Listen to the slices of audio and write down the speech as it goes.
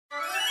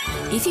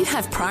If you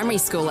have primary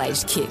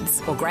school-aged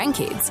kids or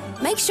grandkids,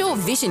 make sure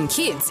Vision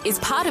Kids is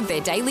part of their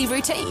daily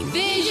routine.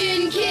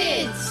 Vision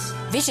Kids!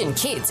 Vision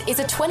Kids is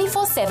a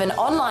 24/7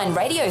 online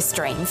radio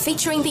stream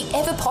featuring the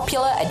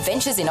ever-popular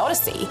Adventures in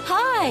Odyssey.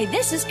 Hi,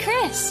 this is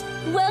Chris.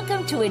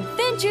 Welcome to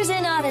Adventures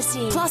in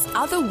Odyssey. Plus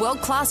other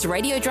world-class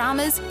radio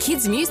dramas,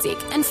 kids' music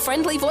and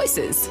friendly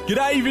voices.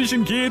 G'day,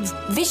 Vision Kids.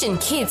 Vision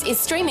Kids is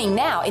streaming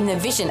now in the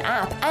Vision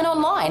app and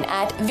online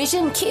at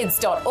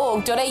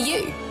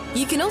visionkids.org.au.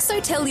 You can also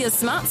tell your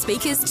smart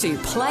speakers to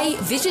play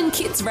Vision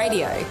Kids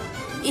Radio.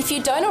 If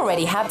you don't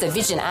already have the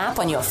Vision app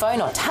on your phone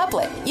or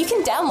tablet, you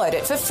can download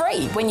it for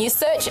free when you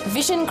search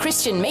Vision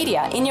Christian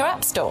Media in your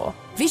app store.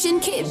 Vision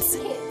Kids.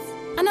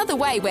 Another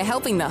way we're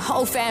helping the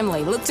whole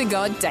family look to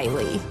God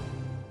daily.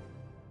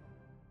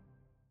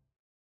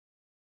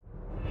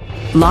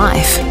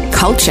 Life,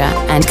 culture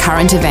and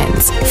current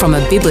events from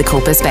a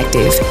biblical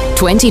perspective.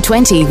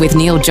 2020 with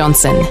Neil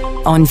Johnson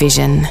on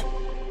Vision.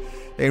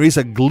 There is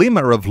a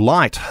glimmer of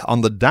light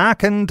on the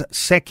darkened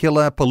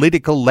secular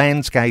political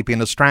landscape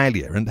in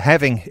Australia, and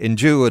having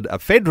endured a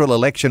federal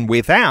election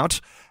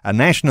without a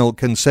national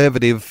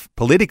conservative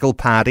political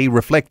party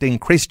reflecting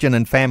Christian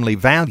and family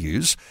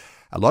values,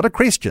 a lot of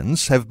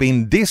Christians have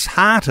been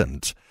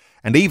disheartened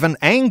and even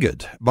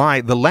angered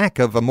by the lack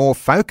of a more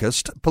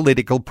focused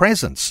political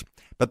presence.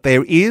 But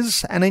there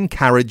is an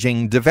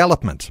encouraging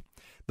development.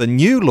 The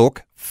new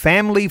look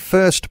Family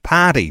First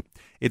Party.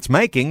 It's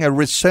making a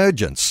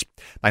resurgence.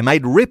 They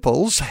made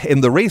ripples in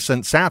the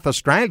recent South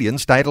Australian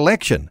state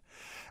election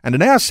and are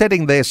now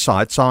setting their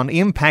sights on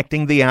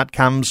impacting the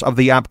outcomes of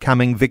the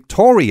upcoming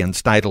Victorian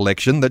state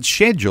election that's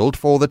scheduled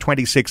for the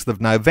 26th of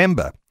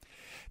November.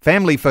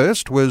 Family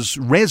First was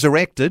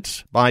resurrected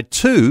by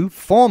two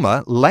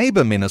former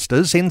Labor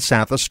ministers in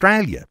South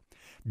Australia,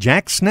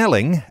 Jack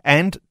Snelling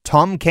and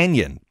Tom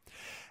Kenyon.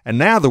 And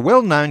now the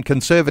well-known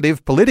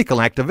conservative political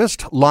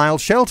activist Lyle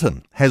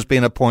Shelton has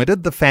been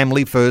appointed the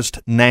Family First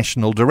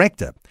National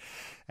Director.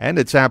 And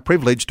it's our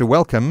privilege to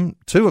welcome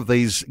two of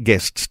these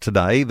guests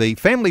today. The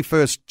Family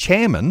First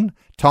Chairman,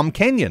 Tom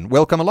Kenyon.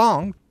 Welcome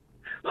along.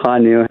 Hi,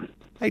 Neil.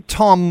 Hey,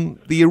 Tom,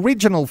 the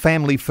original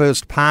Family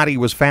First Party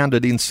was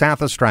founded in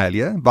South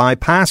Australia by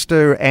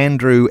Pastor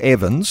Andrew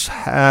Evans.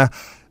 I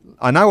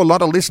know a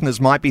lot of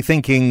listeners might be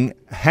thinking,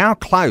 how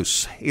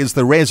close is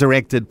the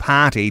resurrected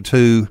party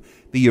to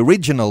the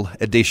original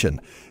edition?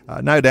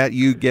 No doubt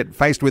you get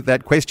faced with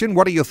that question.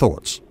 What are your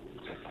thoughts?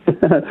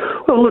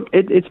 Well, look,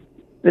 it's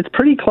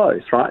pretty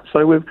close, right?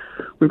 So we've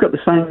got the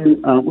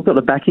same, we've got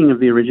the backing of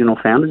the original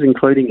founders,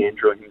 including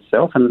Andrew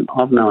himself, and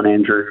I've known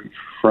Andrew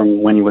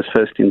from when he was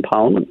first in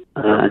Parliament.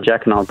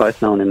 Jack and I have both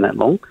known him that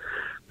long,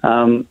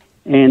 so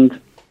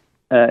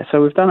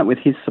we've done it with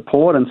his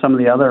support and some of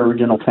the other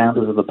original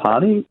founders of the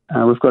party.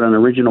 We've got an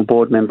original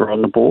board member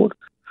on the board.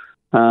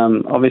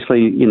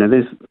 Obviously,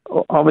 there's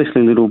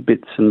obviously little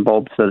bits and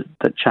bobs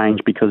that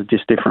change because of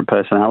just different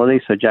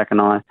personalities. So Jack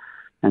and I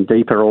and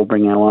Deepa all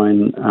bring our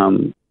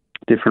own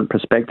different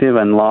perspective,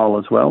 and Lyle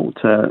as well,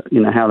 to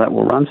how that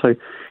will run. So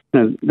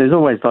there's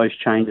always those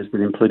changes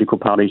within political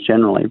parties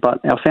generally, but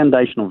our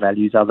foundational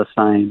values are the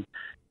same.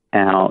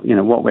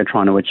 What we're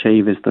trying to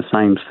achieve is the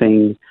same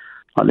thing.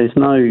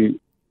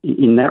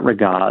 In that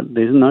regard,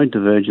 there's no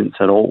divergence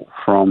at all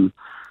from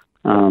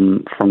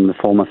the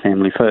former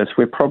Family First.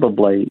 We're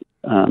probably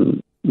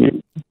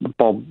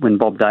when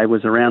Bob Day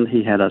was around,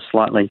 he had a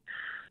slightly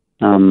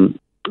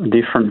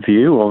different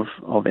view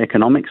of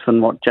economics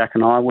than what Jack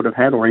and I would have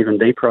had, or even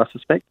Deepa, I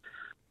suspect.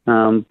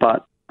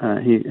 But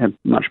he had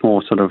much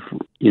more sort of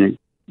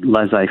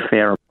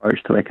laissez-faire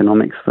approach to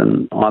economics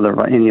than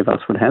any of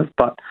us would have.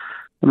 But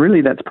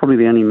really, that's probably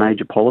the only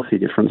major policy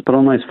difference. But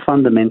on those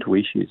fundamental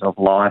issues of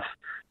life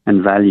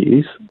and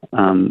values,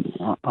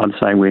 I'd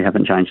say we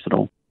haven't changed at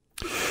all.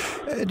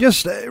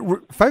 Just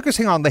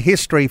focusing on the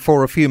history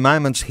for a few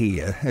moments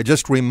here,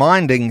 just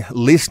reminding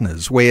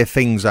listeners where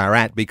things are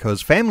at,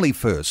 because Family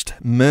First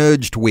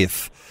merged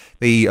with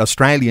the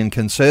Australian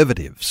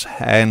Conservatives,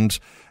 and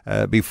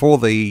before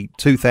the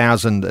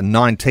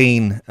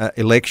 2019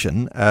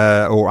 election,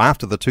 or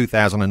after the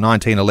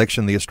 2019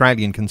 election, the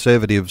Australian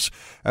Conservatives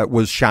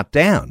was shut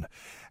down.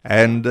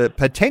 And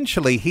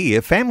potentially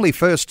here, Family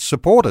First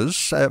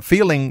supporters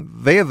feeling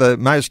they're the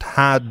most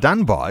hard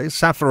done by,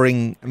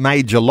 suffering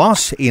major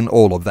loss in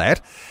all of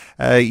that.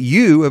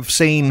 You have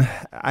seen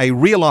a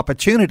real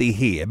opportunity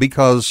here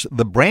because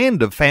the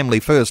brand of Family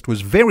First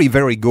was very,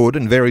 very good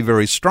and very,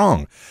 very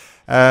strong.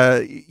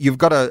 You've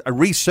got a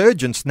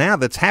resurgence now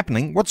that's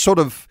happening. What sort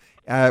of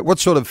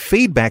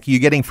feedback are you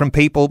getting from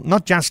people,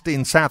 not just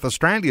in South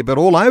Australia, but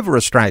all over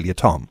Australia,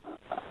 Tom?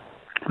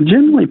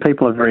 Generally,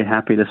 people are very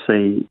happy to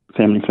see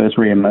Family First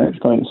re-emerge,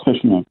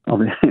 especially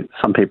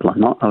some people are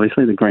not.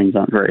 Obviously, the Greens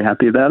aren't very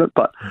happy about it,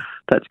 but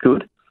that's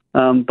good.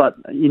 But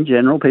in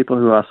general, people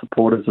who are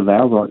supporters of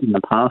ours in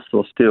the past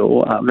or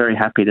still are very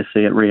happy to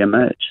see it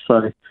re-emerge.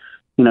 So,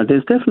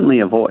 there's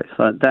definitely a voice.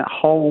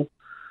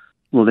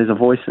 There's a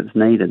voice that's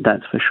needed,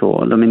 that's for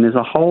sure. I mean,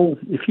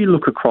 if you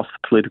look across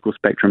the political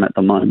spectrum at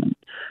the moment,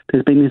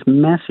 there's been this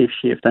massive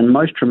shift, and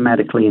most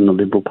dramatically in the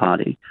Liberal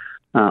Party,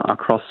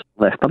 across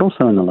the left, but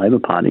also in the Labor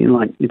Party.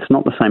 Like, it's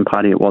not the same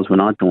party it was when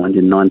I joined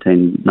in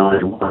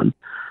 1991.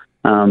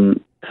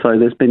 So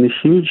there's been this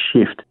huge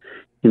shift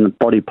in the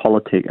body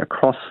politic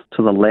across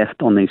to the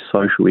left on these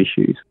social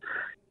issues,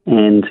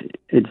 and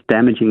it's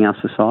damaging our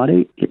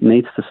society. It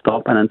needs to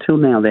stop, and until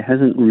now there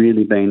hasn't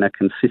really been a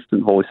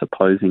consistent voice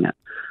opposing it.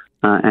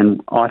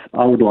 And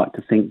I would like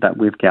to think that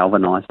we've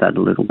galvanised that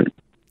a little bit.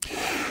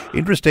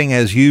 Interesting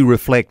as you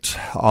reflect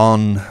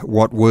on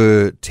what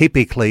were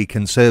typically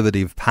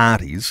conservative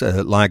parties,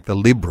 like the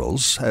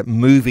Liberals,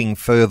 moving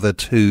further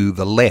to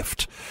the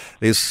left.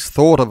 This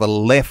thought of a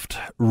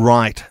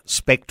left-right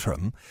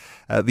spectrum.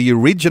 The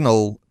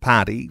original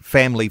party,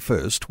 Family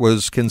First,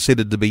 was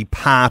considered to be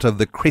part of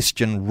the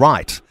Christian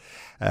right.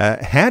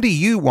 How do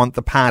you want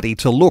the party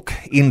to look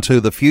into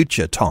the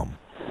future, Tom?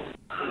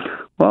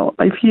 Well,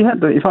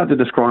 if I had to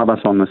describe us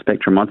on the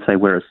spectrum, I'd say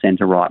we're a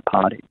centre-right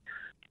party.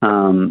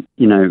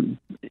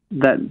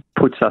 That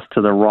puts us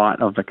to the right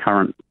of the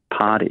current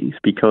parties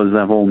because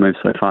they've all moved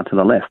so far to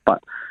the left.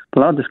 But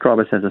I'd describe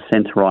us as a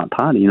centre-right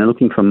party,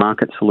 looking for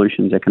market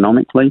solutions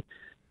economically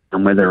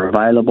and where they're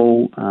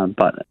available,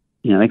 but,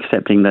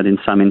 accepting that in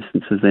some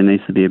instances there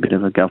needs to be a bit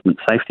of a government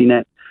safety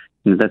net.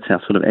 That's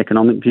our sort of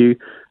economic view.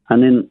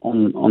 And then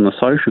on the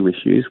social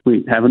issues,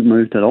 we haven't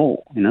moved at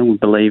all. We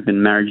believe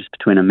in marriages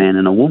between a man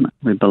and a woman.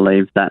 We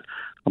believe that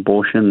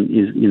abortion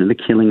is, the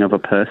killing of a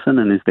person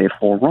and is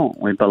therefore wrong.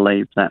 We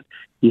believe that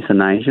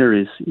euthanasia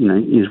is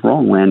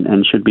wrong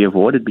and should be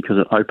avoided because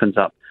it opens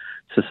up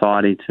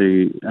society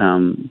to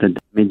the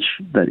damage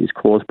that is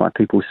caused by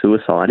people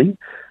suiciding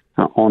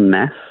en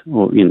masse,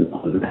 or en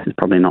masse is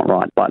probably not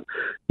right, but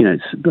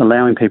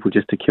allowing people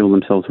just to kill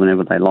themselves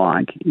whenever they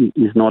like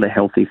is not a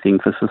healthy thing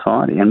for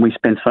society. And we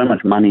spend so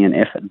much money and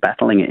effort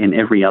battling it in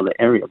every other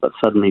area, but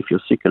suddenly if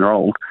you're sick or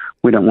old,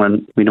 we don't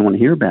want to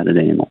hear about it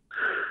anymore.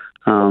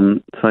 So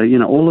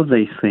all of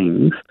these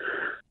things,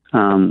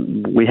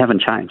 we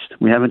haven't changed.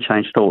 We haven't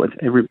changed at all.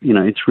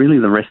 It's really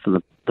the rest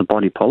of the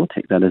body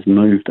politic that has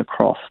moved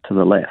across to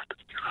the left.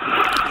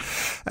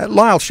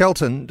 Lyle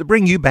Shelton, to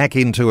bring you back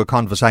into a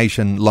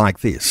conversation like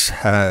this,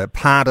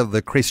 part of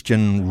the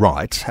Christian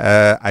right,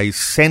 a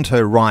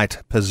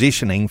centre-right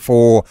positioning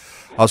for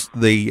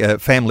the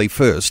Family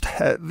First.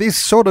 This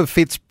sort of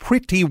fits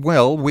pretty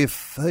well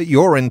with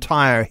your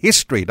entire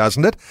history,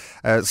 doesn't it?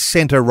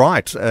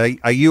 Centre-right.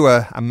 Are you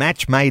a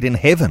match made in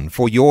heaven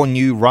for your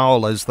new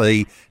role as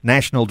the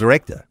National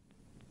Director?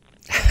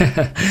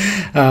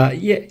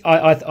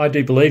 I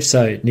do believe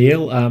so,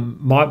 Neil.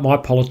 My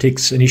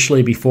politics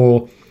initially,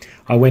 before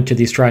I went to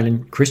the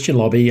Australian Christian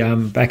Lobby,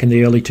 back in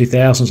the early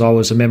 2000s, I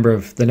was a member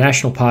of the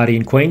National Party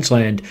in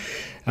Queensland.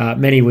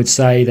 Many would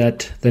say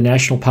that the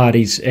National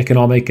Party's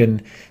economic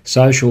and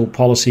social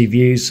policy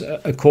views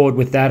accord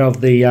with that of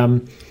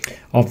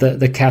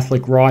the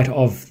Catholic right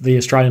of the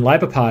Australian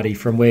Labor Party,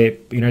 from where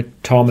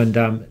Tom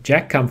and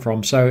Jack come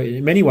from. So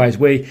in many ways,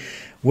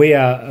 we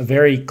are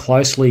very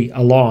closely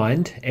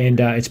aligned, and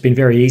it's been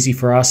very easy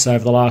for us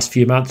over the last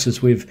few months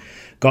as we've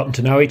gotten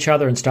to know each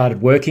other and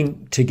started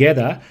working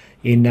together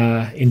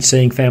in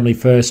seeing Family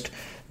First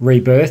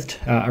rebirthed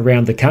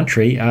around the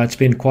country. It's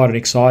been quite an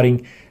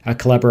exciting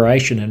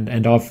collaboration,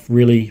 and I've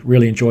really,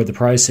 really enjoyed the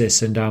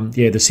process. And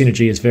the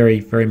synergy is very,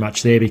 very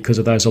much there because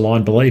of those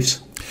aligned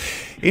beliefs.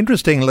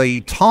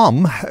 Interestingly,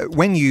 Tom,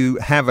 when you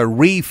have a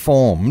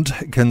reformed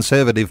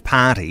Conservative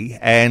Party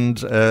and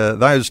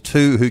those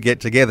two who get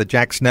together,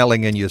 Jack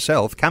Snelling and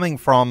yourself, coming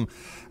from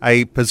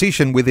a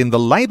position within the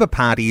Labor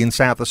Party in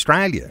South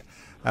Australia,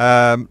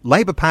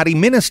 Labor Party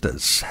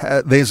ministers,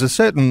 there's a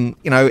certain,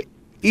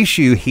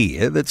 issue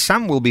here that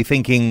some will be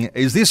thinking,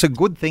 is this a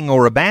good thing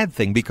or a bad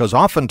thing? Because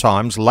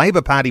oftentimes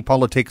Labor Party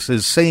politics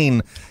is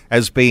seen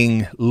as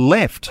being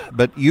left,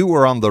 but you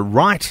were on the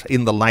right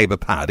in the Labor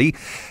Party.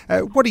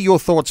 What are your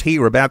thoughts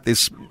here about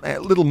this, a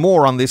little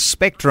more on this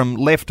spectrum,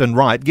 left and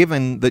right,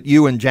 given that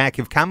you and Jack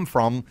have come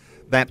from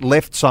that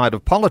left side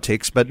of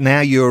politics, but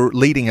now you're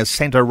leading a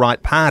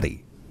centre-right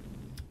party?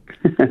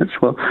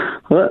 well,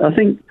 I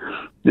think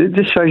it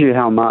just shows you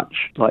how much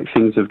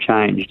things have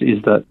changed.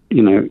 Is that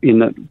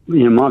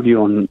my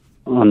view on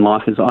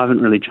life is I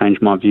haven't really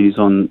changed my views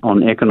on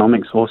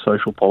economics or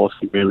social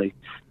policy really,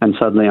 and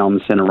suddenly I'm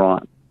centre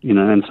right.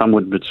 And some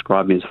would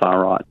describe me as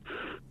far right.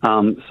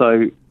 I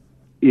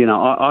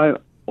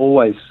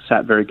always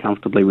sat very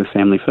comfortably with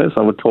Family First.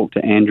 I would talk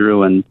to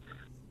Andrew and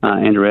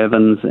Andrew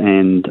Evans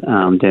and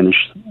Dennis.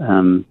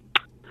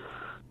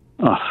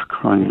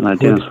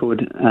 Dennis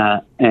Hood,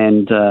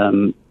 and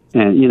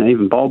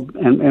even Bob,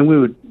 and we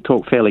would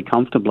talk fairly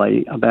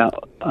comfortably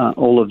about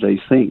all of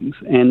these things,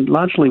 and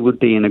largely would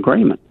be in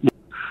agreement.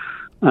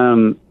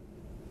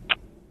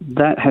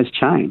 That has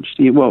changed.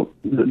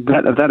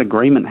 That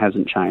agreement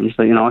hasn't changed.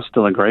 I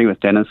still agree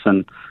with Dennis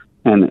and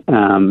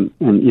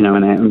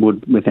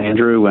would with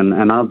Andrew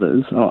and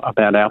others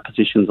about our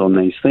positions on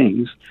these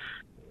things.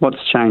 What's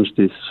changed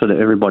is sort of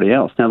everybody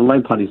else. Now, the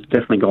Labor Party's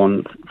definitely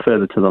gone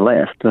further to the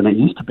left than it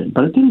used to be,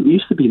 but it didn't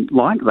used to be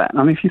like that.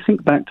 I mean, if you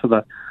think back to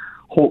the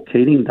Hawke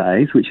Keating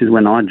days, which is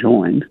when I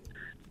joined,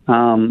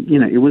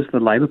 It was the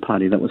Labor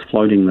Party that was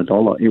floating the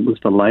dollar. It was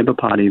the Labor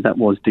Party that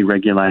was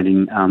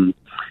deregulating,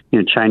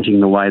 changing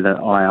the way that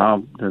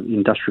the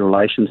industrial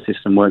relations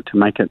system worked to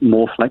make it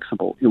more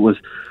flexible. It was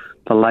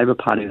the Labor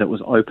Party that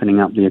was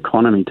opening up the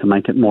economy to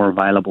make it more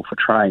available for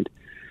trade.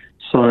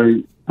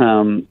 So,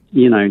 when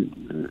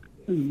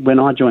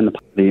I joined the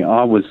party,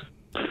 I was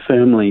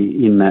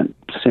firmly in that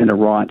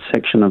centre-right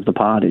section of the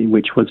party,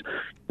 which was,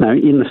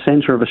 in the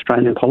centre of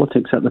Australian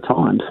politics at the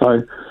time.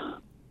 So,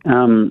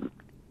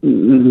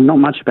 not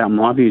much about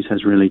my views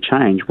has really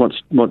changed.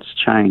 What's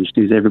changed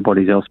is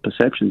everybody else's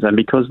perceptions, and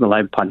because the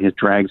Labor Party has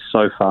dragged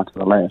so far to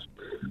the left,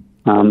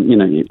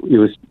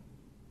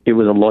 it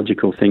was a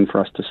logical thing for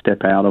us to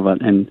step out of it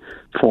and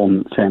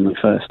form Family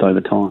First over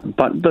time.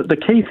 But the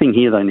key thing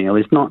here, though, Neil,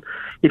 is not,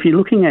 if you're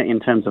looking at it in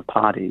terms of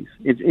parties,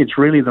 it's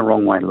really the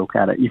wrong way to look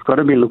at it. You've got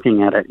to be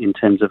looking at it in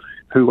terms of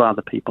who are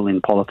the people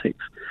in politics,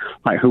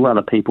 like who are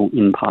the people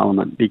in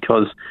Parliament,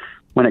 because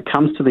when it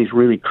comes to these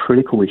really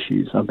critical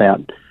issues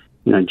about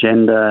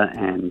gender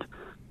and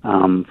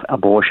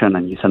abortion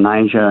and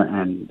euthanasia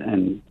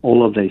and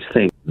all of these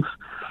things,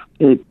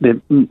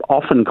 they're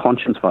often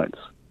conscience votes.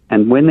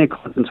 And when they're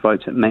conscience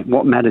votes,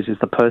 what matters is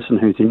the person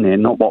who's in there,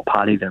 not what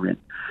party they're in.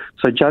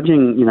 So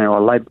judging,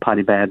 a Labor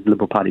Party bad,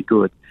 Liberal Party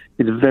good,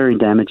 is very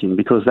damaging,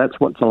 because that's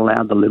what's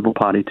allowed the Liberal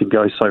Party to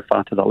go so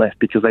far to the left,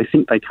 because they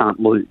think they can't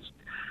lose.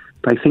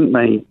 They think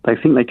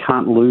they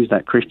can't lose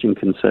that Christian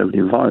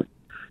Conservative vote.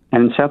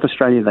 And in South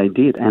Australia they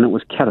did, and it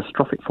was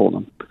catastrophic for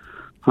them.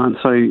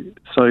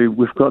 So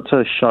we've got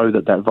to show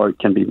that vote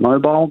can be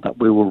mobile, that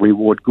we will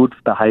reward good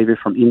behaviour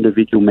from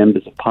individual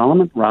members of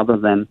Parliament rather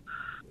than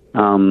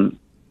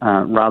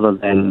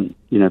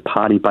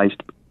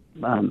party-based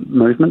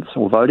movements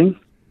or voting,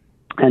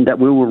 and that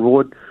we will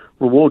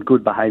reward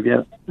good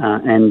behaviour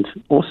and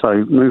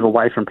also move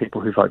away from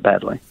people who vote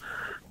badly,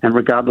 and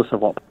regardless of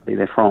what party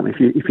they're from. If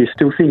you're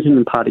still thinking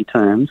in party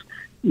terms,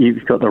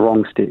 you've got the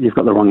wrong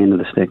end of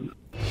the stick.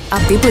 A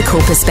biblical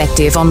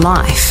perspective on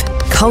life,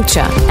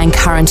 culture and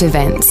current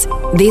events.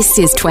 This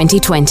is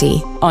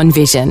 2020 on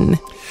Vision.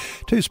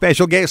 Two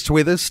special guests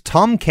with us,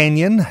 Tom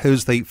Kenyon,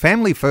 who's the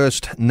Family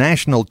First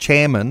National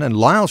Chairman, and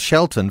Lyle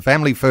Shelton,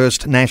 Family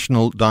First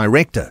National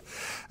Director.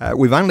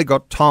 We've only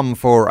got Tom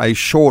for a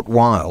short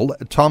while.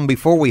 Tom,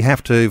 before we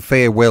have to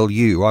farewell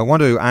you, I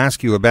want to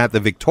ask you about the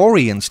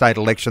Victorian state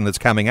election that's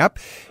coming up.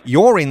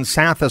 You're in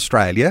South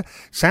Australia.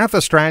 South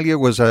Australia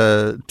was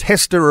a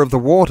tester of the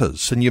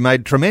waters, and you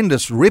made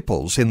tremendous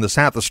ripples in the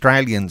South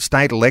Australian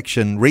state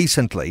election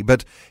recently.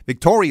 But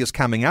Victoria's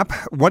coming up.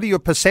 What are your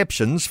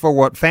perceptions for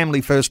what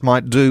Family First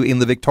might do in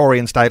the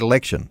Victorian state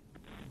election?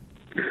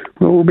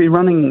 Well, we'll be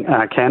running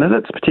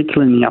candidates,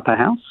 particularly in the upper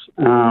house,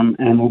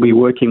 and we'll be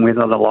working with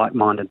other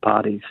like-minded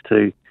parties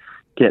to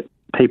get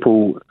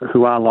people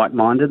who are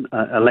like-minded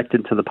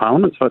elected to the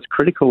parliament. So it's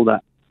critical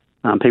that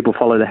people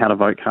follow the How to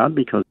Vote card,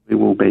 because we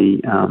will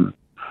be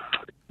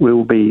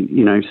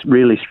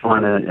really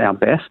trying our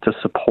best to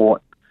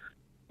support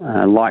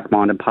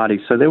like-minded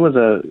parties. So there was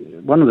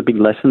one of the big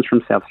lessons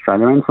from South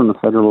Australia and from the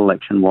federal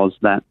election was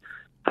that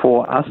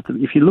for us,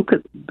 if you look at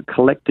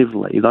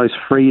collectively, those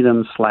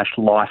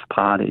freedom/life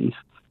parties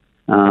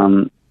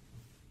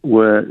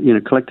were,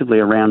 collectively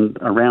around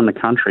the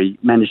country,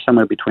 managed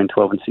somewhere between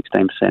 12 and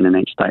 16% in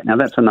each state. Now,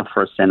 that's enough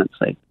for a Senate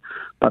seat.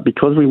 But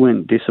because we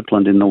weren't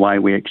disciplined in the way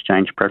we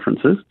exchanged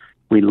preferences,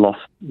 we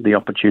lost the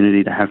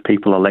opportunity to have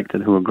people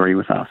elected who agree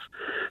with us.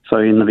 So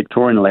in the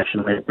Victorian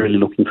election, we're really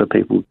looking for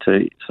people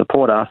to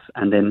support us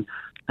and then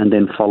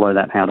follow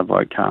that How to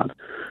Vote card.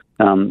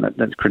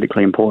 That's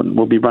critically important.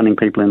 We'll be running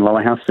people in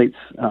lower house seats.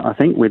 I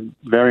think we'd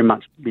very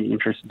much be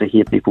interested to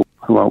hear people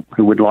who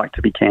would like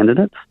to be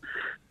candidates.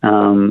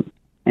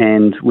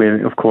 And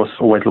we're, of course,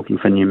 always looking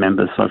for new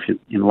members. So if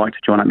you'd like to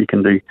join up, you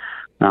can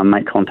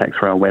make contact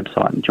through our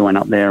website and join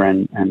up there.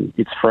 And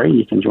it's free.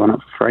 You can join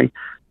up for free.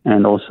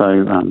 And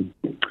also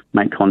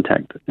make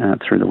contact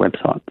through the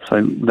website.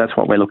 So that's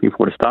what we're looking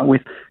for to start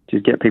with, to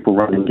get people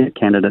running, get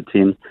candidates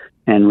in,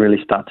 and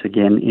really start to,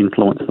 again,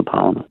 influence the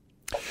parliament.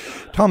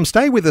 Tom,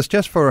 stay with us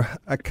just for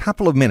a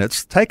couple of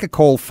minutes. Take a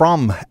call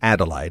from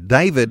Adelaide.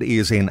 David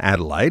is in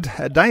Adelaide.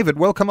 David,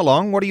 welcome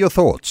along. What are your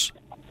thoughts?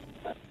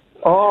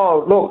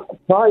 Oh, look,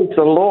 praise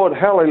the Lord,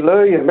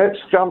 hallelujah. Let's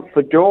jump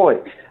for joy.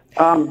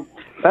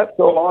 That's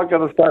all I got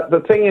to say.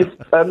 The thing is,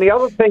 the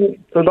other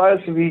thing, for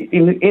those of you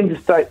in the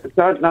interstate that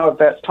don't know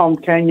about Tom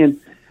Kenyon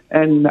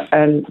and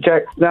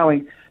Jack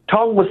Snelling,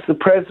 Tom was the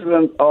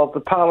president of the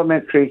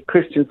Parliamentary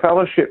Christian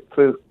Fellowship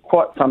for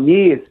quite some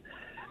years.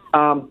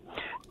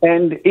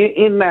 And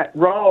in that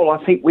role,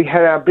 I think we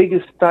had our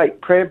biggest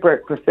state prayer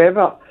breakfast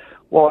ever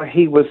while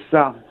he was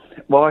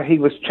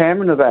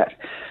chairman of that.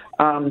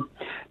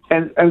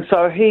 And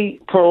so he,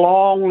 for a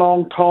long,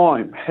 long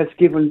time, has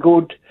given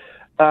good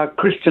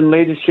Christian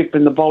leadership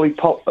in the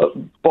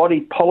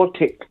body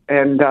politic.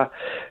 And,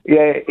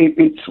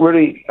 it's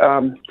really...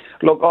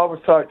 look, I was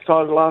so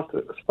excited last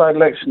state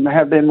election to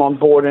have them on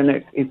board,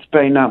 and it's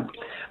been a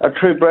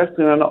true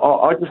blessing. And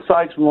I just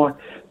say to my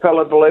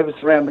fellow believers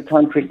around the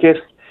country, get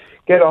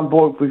get on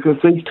board, because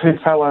these two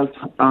fellows,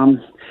 and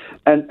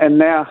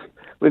now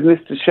with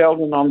Mr.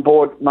 Sheldon on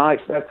board, mate,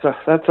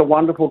 that's a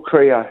wonderful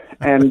trio,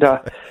 and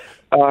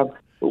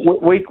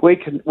we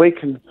can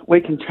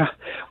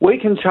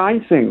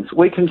change things.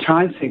 We can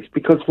change things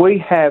because we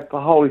have the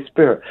Holy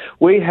Spirit.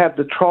 We have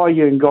the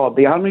triune God,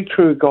 the only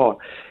true God,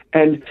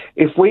 and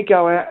if we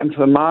go out into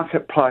the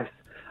marketplace,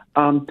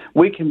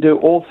 we can do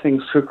all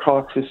things through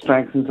Christ who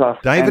strengthens us.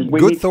 David,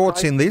 good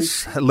thoughts in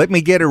this. Let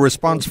me get a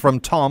response from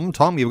Tom.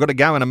 Tom, you've got to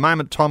go in a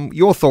moment. Tom,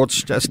 your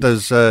thoughts, just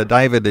as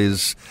David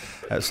is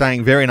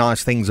saying very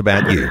nice things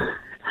about you.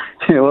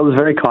 Yeah, well, it was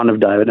very kind of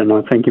David, and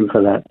I thank him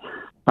for that.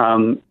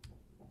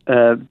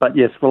 But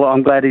yes, well,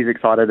 I'm glad he's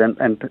excited,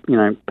 and you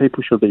know,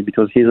 people should be,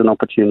 because here's an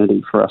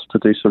opportunity for us to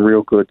do some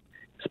real good.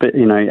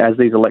 You know, as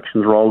these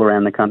elections roll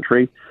around the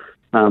country,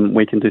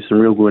 we can do some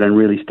real good and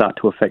really start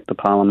to affect the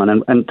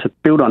parliament. And to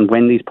build on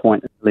Wendy's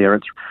point earlier,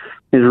 it's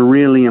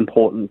really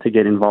important to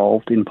get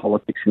involved in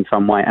politics in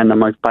some way. And the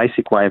most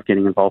basic way of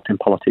getting involved in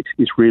politics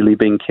is really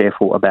being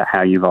careful about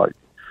how you vote.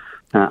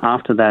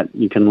 After that,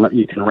 you can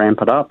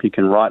ramp it up. You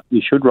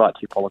should write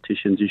to your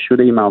politicians. You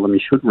should email them. You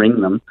should ring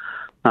them,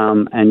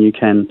 and you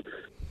can,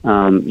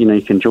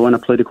 you can join a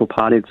political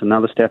party. It's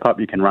another step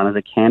up. You can run as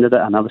a candidate,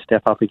 another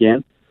step up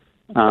again.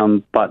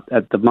 But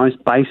at the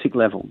most basic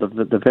level,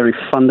 the very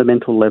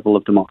fundamental level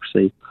of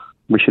democracy,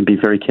 we should be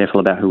very careful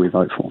about who we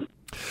vote for.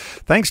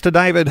 Thanks to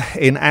David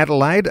in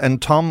Adelaide.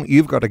 And Tom,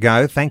 you've got to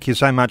go. Thank you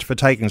so much for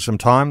taking some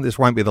time. This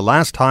won't be the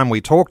last time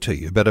we talk to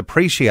you, but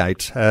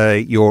appreciate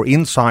your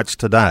insights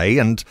today.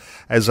 And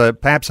as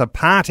perhaps a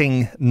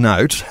parting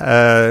note,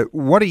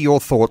 what are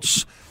your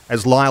thoughts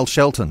as Lyle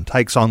Shelton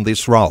takes on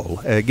this role?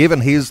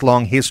 Given his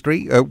long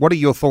history, what are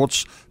your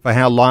thoughts for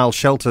how Lyle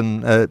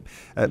Shelton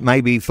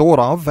may be thought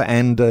of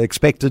and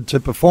expected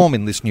to perform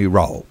in this new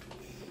role?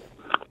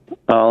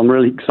 I'm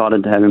really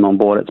excited to have him on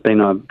board. It's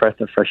been a breath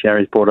of fresh air.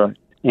 He's brought an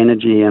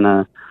energy and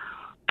a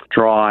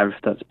drive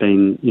that's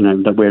been,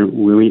 that we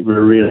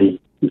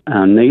really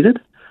needed.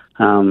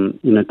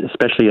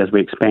 Especially as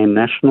we expand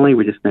nationally,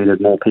 we just needed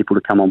more people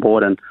to come on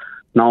board, and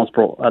Lyle's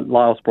brought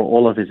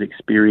all of his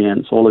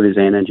experience, all of his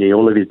energy,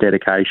 all of his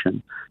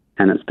dedication,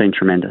 and it's been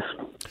tremendous.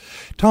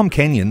 Tom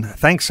Kenyon,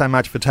 thanks so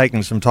much for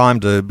taking some time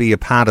to be a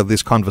part of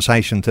this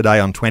conversation today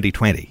on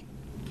 2020.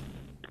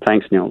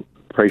 Thanks, Neil.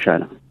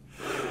 Appreciate it.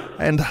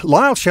 And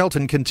Lyle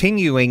Shelton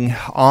continuing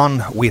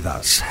on with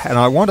us. And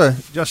I want to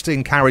just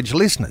encourage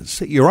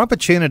listeners, your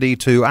opportunity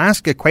to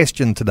ask a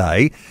question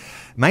today.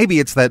 Maybe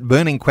it's that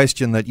burning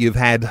question that you've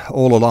had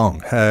all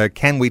along.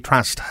 Can we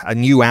trust a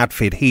new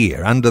outfit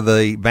here under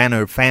the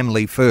banner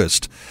Family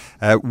First?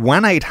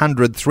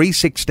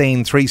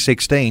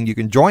 1-800-316-316. You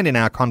can join in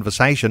our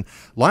conversation.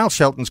 Lyle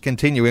Shelton's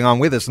continuing on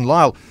with us. And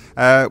Lyle,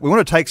 we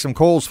want to take some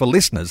calls for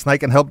listeners. They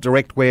can help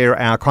direct where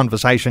our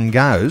conversation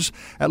goes.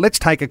 Let's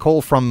take a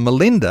call from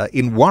Melinda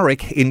in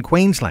Warwick in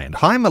Queensland.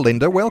 Hi,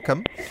 Melinda.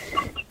 Welcome.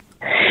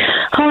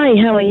 Hi,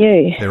 how are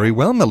you? Very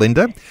well,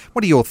 Melinda.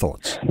 What are your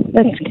thoughts?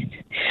 That's good.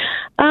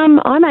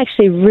 I'm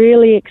actually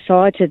really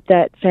excited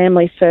that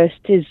Family First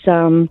is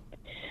coming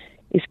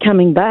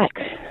back.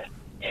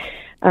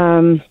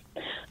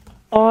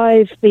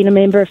 I've been a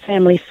member of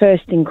Family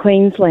First in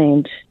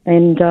Queensland,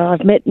 and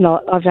I've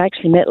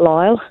actually met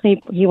Lyle.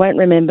 He won't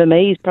remember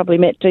me. He's probably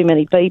met too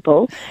many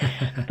people.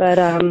 But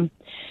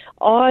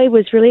I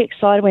was really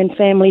excited when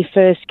Family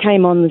First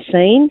came on the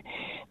scene,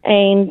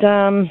 and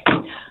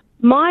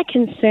my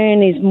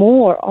concern is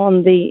more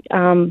on the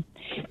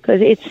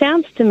because it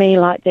sounds to me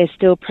like they're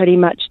still pretty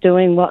much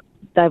doing what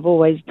they've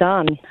always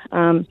done.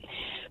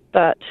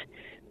 But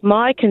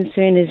my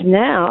concern is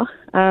now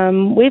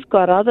we've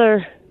got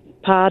other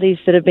parties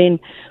that have been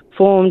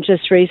formed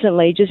just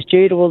recently, just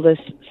due to all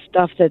this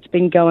stuff that's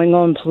been going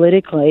on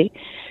politically,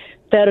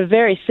 that are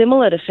very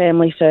similar to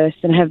Family First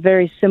and have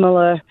very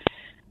similar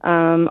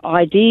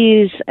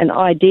ideas and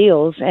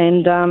ideals.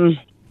 And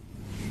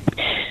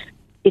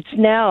it's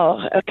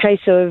now a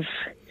case of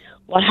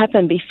what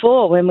happened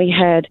before, when we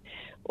had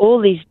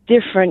all these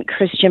different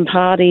Christian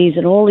parties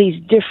and all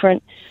these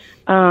different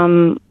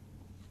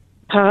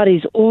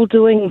parties all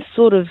doing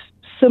sort of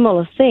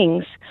similar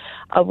things.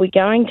 Are we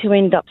going to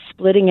end up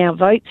splitting our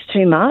votes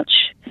too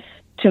much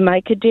to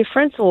make a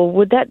difference, or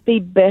would that be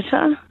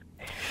better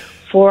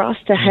for us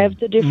to have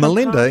the different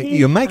Melinda, parties?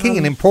 you're making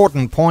an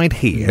important point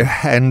here,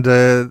 and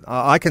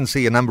I can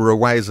see a number of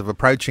ways of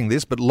approaching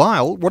this, but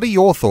Lyle, what are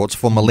your thoughts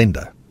for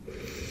Melinda?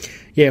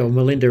 Yeah, well,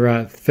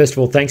 Melinda, first of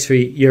all, thanks for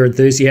your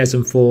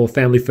enthusiasm for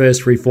Family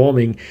First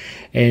reforming.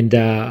 And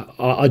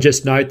I'll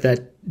just note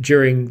that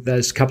during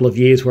those couple of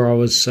years where I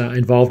was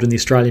involved in the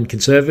Australian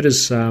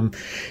Conservatives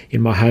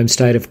in my home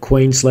state of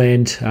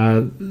Queensland,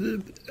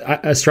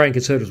 Australian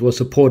Conservatives were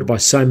supported by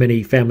so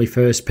many Family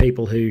First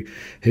people who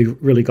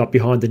really got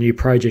behind the new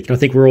project. And I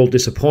think we're all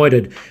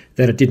disappointed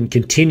that it didn't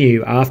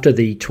continue after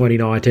the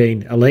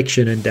 2019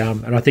 election. And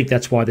I think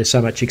that's why there's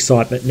so much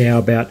excitement now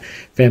about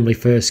Family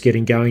First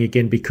getting going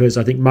again, because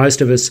I think most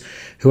of us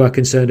who are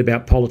concerned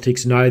about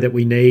politics know that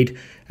we need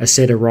a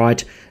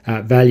centre-right,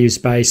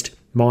 values-based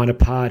minor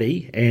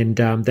party, and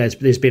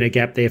there's been a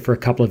gap there for a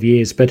couple of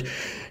years. But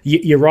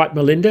you're right,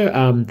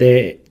 Melinda.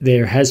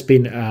 There has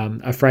been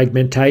a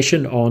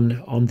fragmentation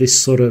on this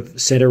sort of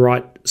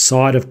centre-right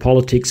side of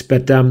politics,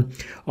 but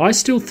I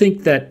still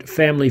think that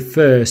Family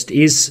First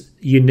is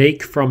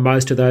unique from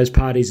most of those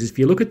parties. If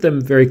you look at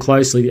them very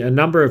closely, a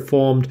number have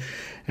formed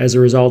as a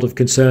result of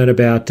concern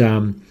about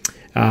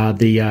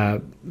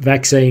the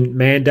vaccine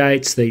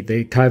mandates, the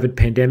COVID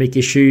pandemic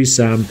issues,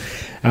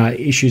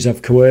 issues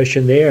of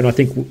coercion there, and I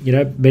think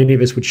many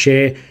of us would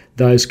share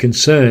those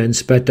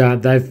concerns. But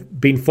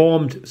they've been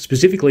formed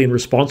specifically in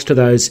response to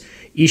those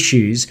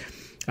issues.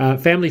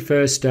 Family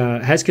First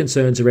has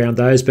concerns around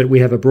those, but we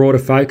have a broader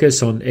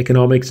focus on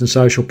economics and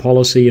social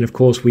policy, and of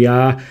course we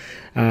are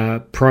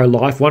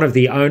pro-life. One of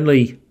the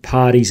only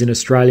parties in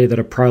Australia that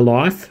are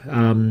pro-life.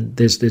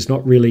 There's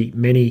not really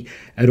many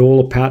at all,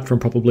 apart from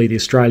probably the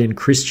Australian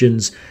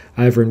Christians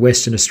over in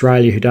Western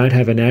Australia who don't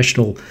have a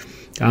national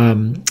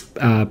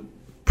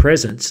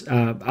presence.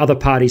 Other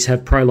parties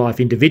have pro-life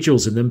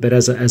individuals in them, but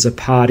as a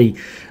party,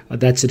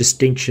 that's a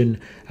distinction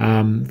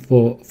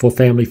for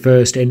Family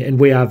First, and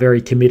we are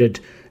very committed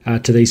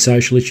to these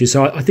social issues.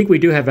 So I think we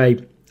do have a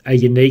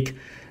unique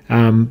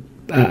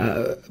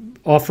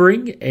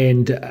offering,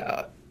 and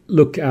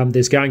look,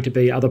 there's going to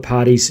be other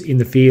parties in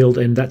the field,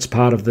 and that's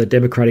part of the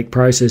democratic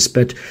process.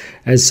 But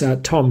as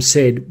Tom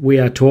said, we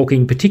are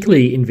talking,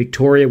 particularly in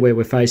Victoria, where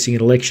we're facing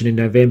an election in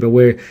November,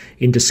 we're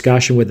in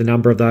discussion with a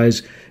number of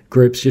those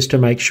groups just to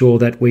make sure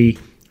that we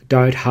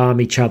don't harm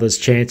each other's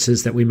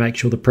chances, that we make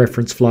sure the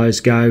preference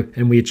flows go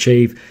and we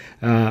achieve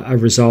a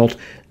result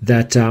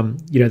that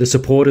the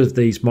supporters of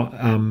these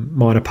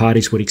minor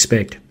parties would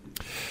expect.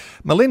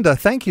 Melinda,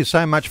 thank you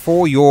so much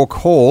for your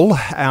call.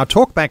 Our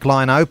talkback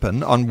line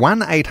open on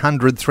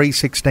 1800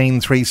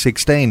 316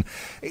 316.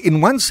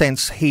 In one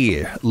sense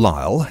here,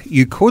 Lyle,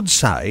 you could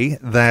say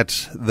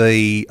that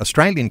the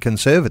Australian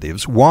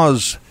Conservatives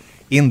was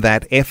in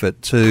that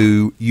effort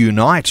to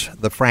unite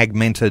the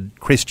fragmented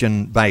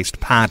Christian-based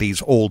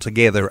parties all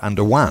together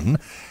under one.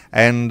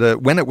 And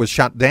when it was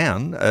shut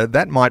down,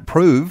 that might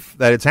prove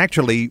that it's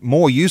actually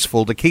more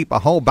useful to keep a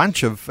whole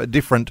bunch of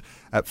different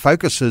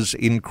focuses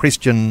in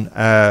Christian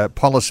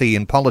policy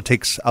and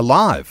politics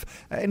alive.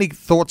 Any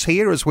thoughts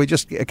here as we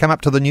just come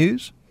up to the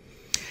news?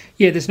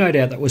 Yeah, there's no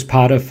doubt that was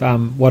part of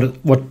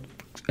what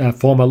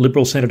former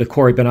Liberal Senator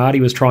Cory Bernardi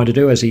was trying to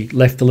do as he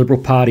left the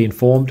Liberal Party and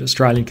formed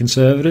Australian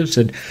Conservatives.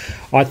 And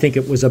I think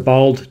it was a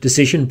bold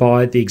decision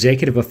by the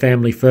executive of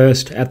Family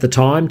First at the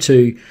time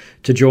to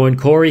join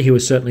Cory. He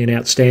was certainly an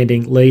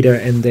outstanding leader,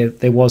 and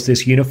there was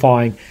this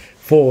unifying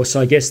force.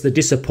 I guess the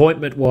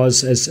disappointment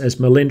was, as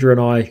Melinda and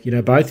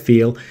I both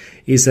feel,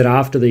 is that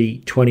after the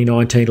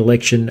 2019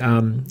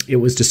 election, it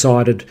was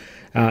decided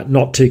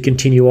not to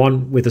continue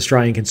on with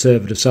Australian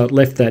Conservatives, so it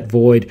left that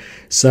void.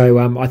 So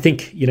I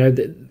think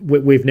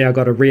we've now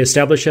got to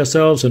re-establish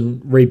ourselves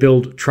and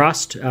rebuild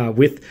trust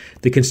with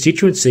the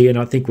constituency, and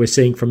I think we're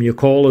seeing from your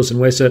callers, and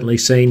we're certainly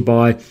seen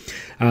by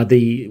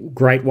the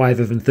great wave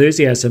of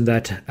enthusiasm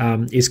that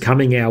is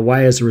coming our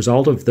way as a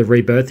result of the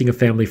rebirthing of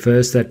Family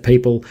First, that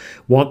people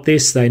want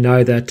this. They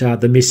know that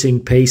the missing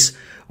piece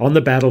on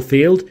the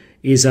battlefield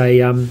is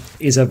a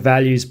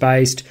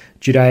values-based,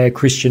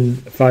 Judeo-Christian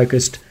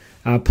focused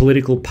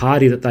political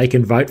party that they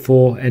can vote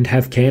for and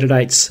have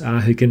candidates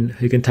who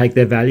can take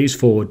their values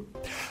forward.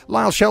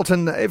 Lyle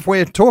Shelton, if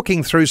we're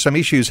talking through some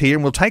issues here,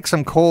 and we'll take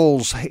some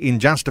calls in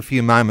just a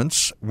few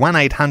moments,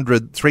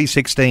 1800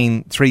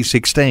 316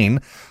 316,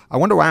 I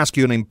want to ask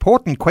you an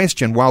important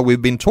question. While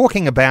we've been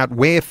talking about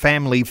where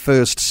Family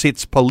First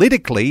sits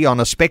politically on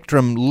a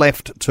spectrum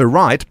left to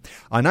right,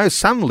 I know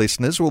some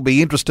listeners will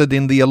be interested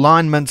in the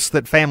alignments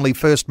that Family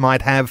First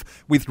might have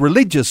with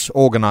religious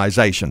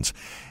organisations.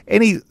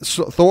 Any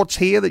thoughts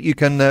here that you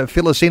can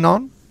fill us in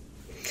on?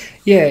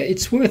 Yeah,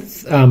 it's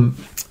worth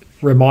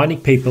reminding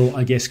people,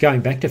 I guess,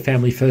 going back to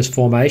Family First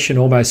formation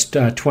almost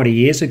 20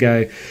 years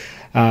ago,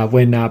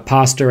 when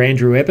Pastor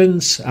Andrew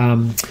Evans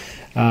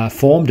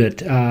formed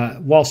it.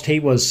 Whilst he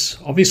was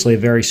obviously a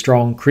very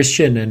strong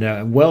Christian and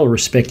a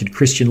well-respected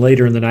Christian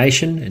leader in the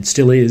nation, and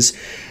still is,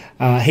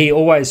 he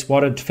always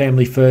wanted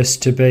Family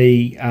First to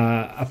be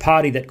a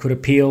party that could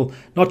appeal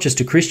not just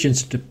to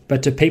Christians,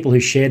 but to people who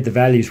shared the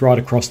values right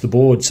across the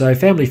board. So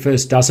Family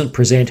First doesn't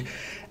present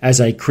as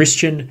a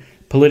Christian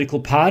political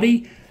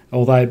party,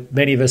 although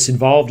many of us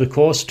involved, of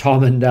course,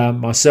 Tom and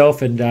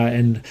myself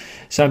and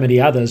so many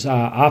others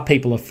are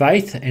people of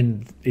faith,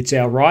 and it's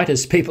our right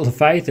as people of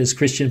faith, as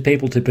Christian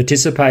people, to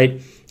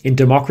participate in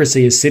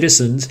democracy as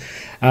citizens.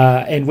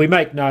 And we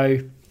make no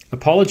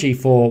apology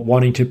for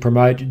wanting to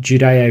promote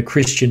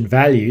Judeo-Christian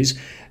values,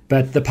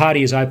 but the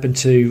party is open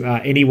to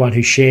anyone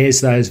who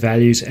shares those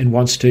values and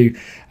wants to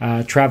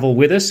travel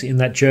with us in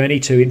that journey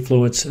to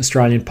influence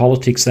Australian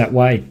politics that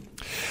way.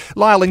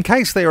 Lyle, in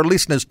case there are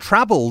listeners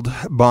troubled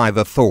by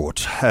the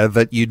thought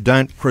that you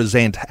don't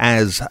present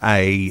as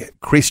a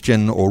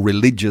Christian or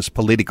religious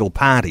political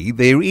party,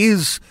 there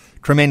is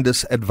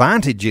tremendous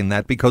advantage in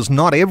that, because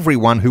not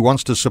everyone who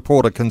wants to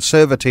support a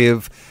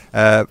conservative,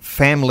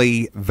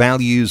 family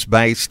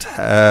values-based,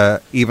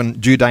 even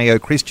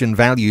Judeo-Christian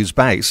values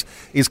base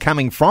is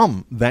coming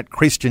from that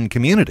Christian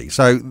community.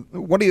 So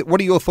what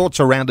are your thoughts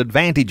around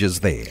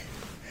advantages there?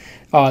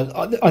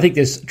 I think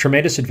there's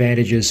tremendous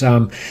advantages.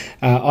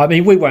 I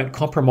mean, we won't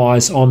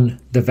compromise on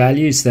the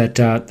values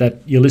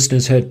that your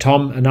listeners heard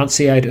Tom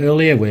enunciate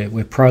earlier.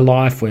 We're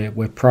pro-life,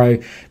 we're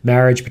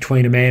pro-marriage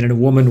between a man and a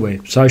woman,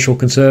 we're social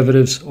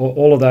conservatives,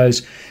 all of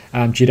those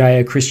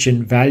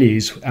Judeo-Christian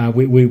values.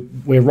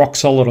 We're rock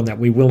solid on that.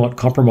 We will not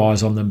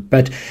compromise on them.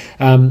 But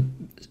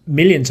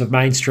millions of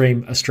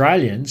mainstream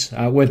Australians,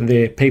 whether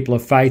they're people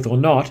of faith or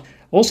not,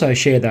 also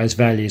share those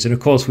values. And of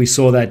course, we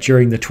saw that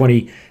during the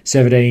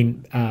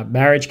 2017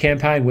 marriage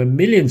campaign, where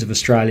millions of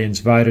Australians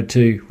voted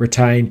to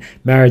retain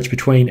marriage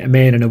between a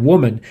man and a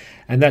woman.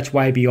 And that's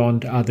way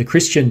beyond the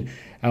Christian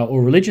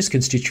or religious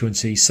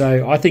constituency.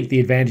 So I think the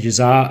advantages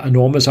are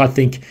enormous. I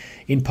think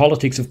in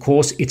politics, of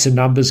course, it's a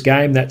numbers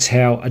game. That's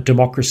how a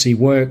democracy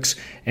works.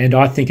 And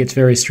I think it's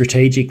very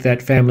strategic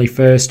that Family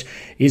First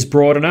is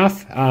broad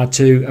enough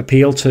to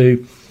appeal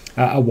to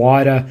a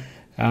wider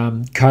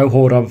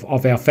cohort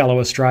of our fellow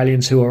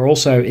Australians who are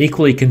also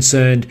equally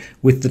concerned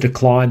with the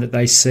decline that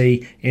they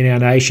see in our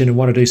nation and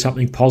want to do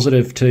something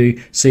positive to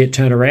see it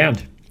turn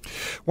around.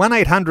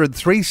 1800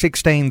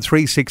 316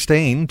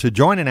 316 to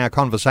join in our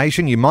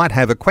conversation. You might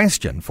have a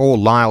question for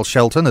Lyle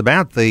Shelton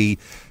about the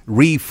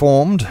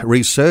reformed,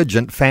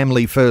 resurgent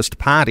Family First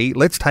Party.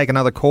 Let's take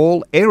another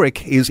call.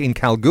 Eric is in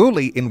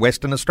Kalgoorlie in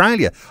Western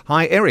Australia.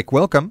 Hi, Eric.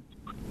 Welcome.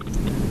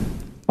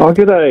 Oh,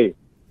 g'day.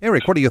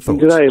 Eric, what are your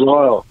thoughts? G'day,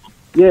 Lyle.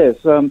 Yes,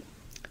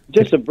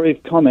 just a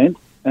brief comment,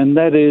 and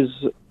that is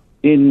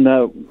in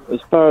as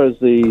far as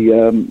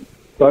the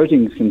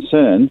voting is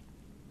concerned,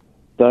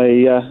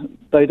 they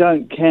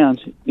don't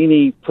count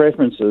any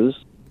preferences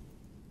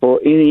for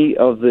any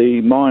of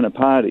the minor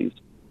parties.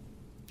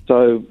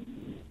 So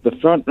the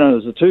front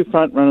runners, the two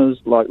front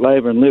runners like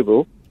Labor and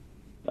Liberal,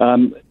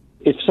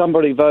 if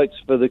somebody votes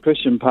for the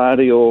Christian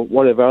Party or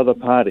whatever other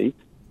party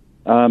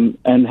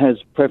and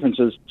has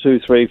preferences 2,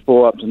 3,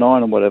 4 up to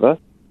 9 or whatever,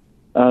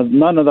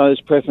 none of those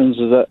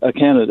preferences are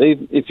counted.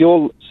 If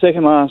your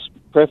second last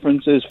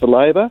preference is for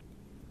Labor,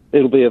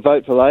 it'll be a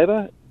vote for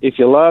Labor. If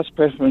your last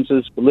preference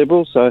is for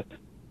Liberal, so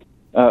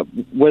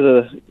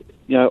whether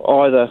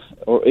either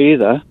or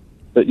either,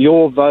 but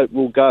your vote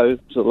will go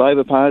to the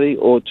Labor Party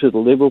or to the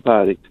Liberal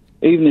Party,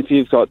 even if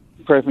you've got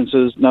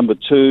preferences number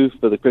 2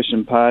 for the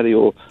Christian Party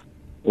or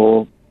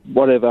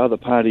whatever other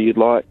party you'd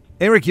like.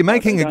 Eric, you're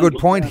making a good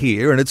point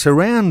here, and it's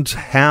around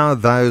how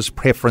those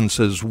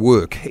preferences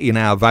work in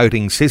our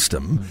voting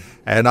system.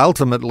 And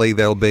ultimately,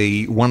 there'll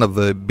be one of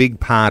the big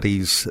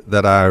parties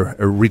that are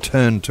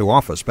returned to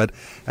office. But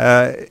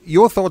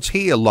your thoughts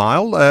here,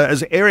 Lyle,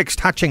 as Eric's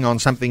touching on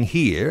something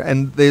here,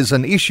 and there's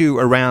an issue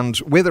around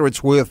whether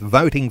it's worth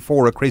voting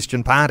for a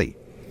Christian party.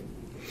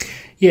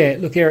 Yeah,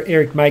 look,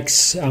 Eric makes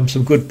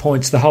some good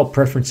points. The whole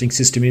preferencing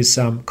system is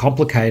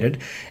complicated,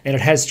 and it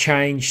has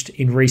changed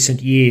in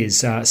recent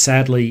years.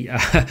 Sadly,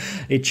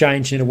 it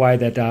changed in a way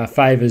that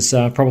favours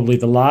probably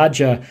the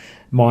larger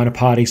minor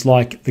parties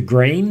like the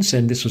Greens,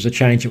 and this was a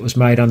change that was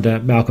made under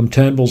Malcolm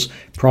Turnbull's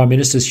prime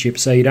ministership.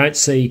 So you don't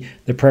see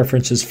the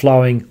preferences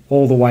flowing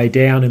all the way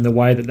down in the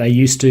way that they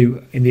used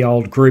to in the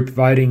old group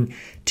voting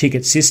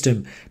ticket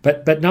system.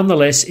 But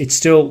nonetheless, it's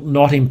still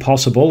not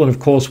impossible. And of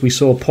course, we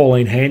saw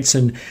Pauline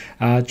Hanson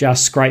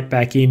just scrape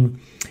back in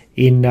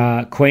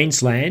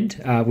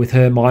Queensland with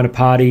her minor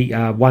party,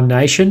 One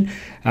Nation,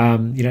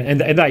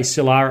 and they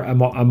still are a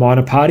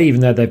minor party,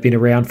 even though they've been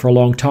around for a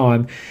long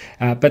time.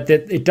 But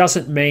it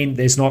doesn't mean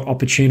there's not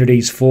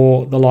opportunities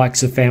for the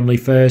likes of Family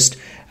First,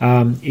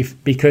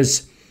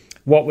 because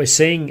what we're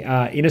seeing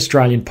in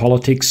Australian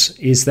politics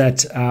is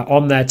that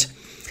on that,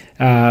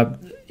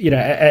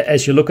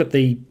 as you look at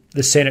the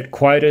Senate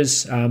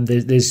quotas,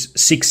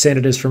 there's 6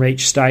 senators from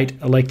each state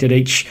elected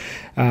each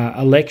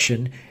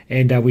election.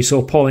 And we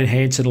saw Pauline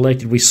Hanson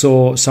elected. We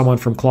saw someone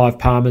from Clive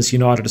Palmer's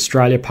United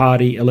Australia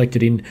Party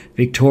elected in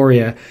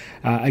Victoria,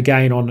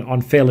 again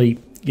on fairly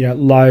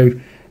low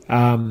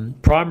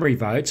primary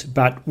votes,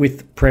 but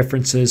with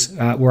preferences,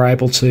 were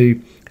able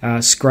to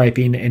scrape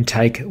in and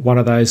take one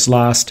of those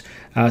last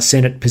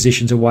Senate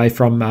positions away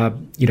from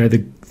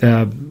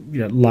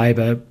the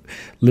Labor,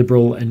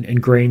 Liberal,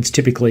 and Greens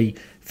typically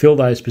fill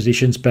those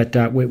positions, but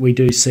we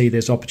do see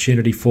there's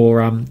opportunity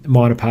for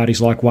minor parties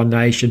like One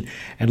Nation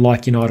and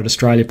like United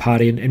Australia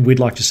Party, and we'd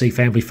like to see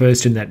Family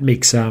First in that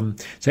mix. So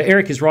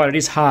Eric is right, it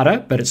is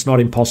harder, but it's not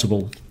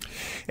impossible.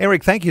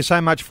 Eric, thank you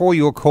so much for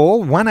your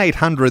call.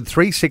 1800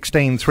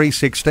 316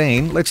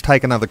 316. Let's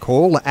take another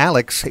call.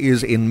 Alex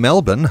is in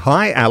Melbourne.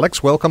 Hi,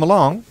 Alex. Welcome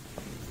along.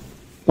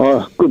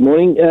 Good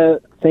morning.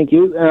 Thank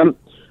you.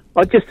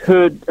 I just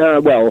heard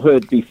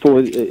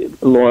before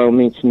Lyle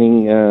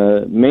mentioning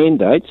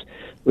mandates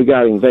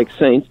regarding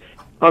vaccines.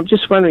 I'm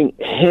just wondering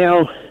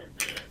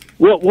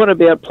what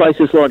about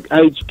places like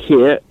aged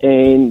care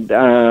and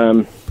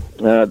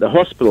the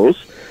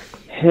hospitals?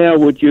 How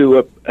would you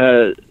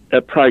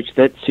approach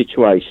that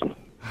situation?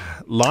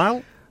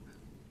 Lyle?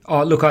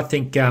 Oh, look, I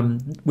think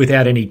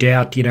without any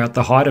doubt, at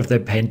the height of the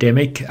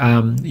pandemic,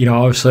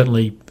 I've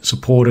certainly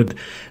supported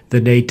the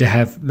need to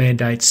have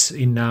mandates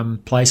in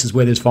places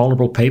where there's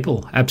vulnerable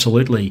people.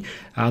 Absolutely.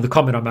 The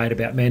comment I made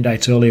about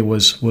mandates earlier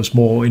was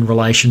more in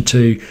relation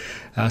to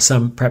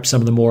perhaps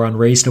some of the more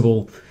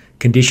unreasonable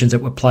conditions that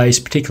were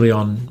placed, particularly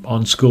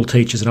on school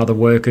teachers and other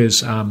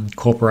workers,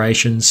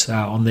 corporations,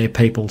 on their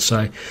people.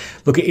 So,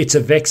 look, it's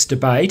a vexed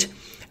debate,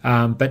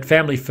 but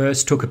Family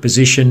First took a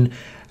position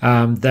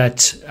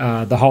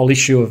that the whole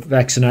issue of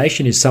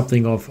vaccination is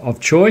something of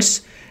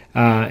choice,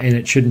 and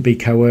it shouldn't be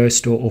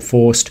coerced or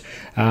forced.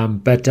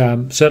 But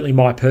certainly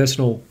my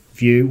personal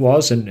view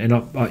was, and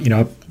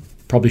I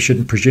probably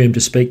shouldn't presume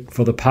to speak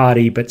for the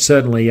party, but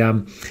certainly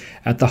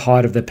at the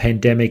height of the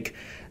pandemic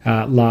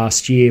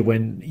last year,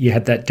 when you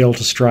had that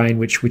Delta strain,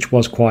 which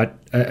was quite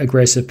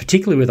aggressive,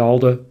 particularly with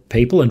older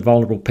people and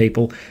vulnerable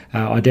people,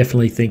 I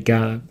definitely think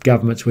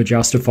governments were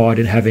justified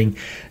in having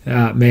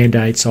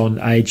mandates on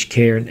aged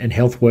care and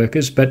health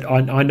workers. But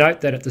I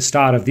note that at the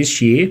start of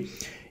this year,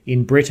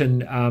 in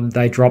Britain,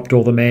 they dropped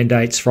all the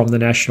mandates from the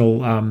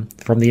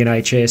from the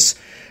NHS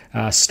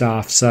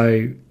staff.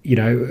 So,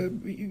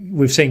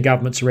 we've seen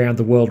governments around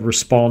the world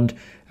respond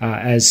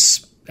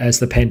as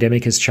the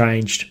pandemic has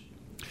changed.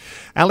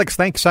 Alex,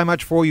 thanks so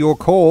much for your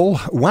call.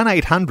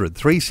 1800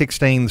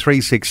 316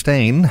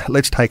 316.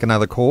 Let's take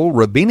another call.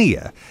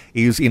 Rabinia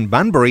is in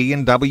Bunbury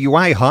in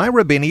WA. Hi,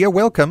 Rabinia.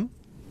 Welcome.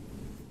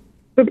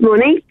 Good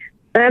morning.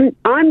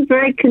 I'm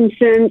very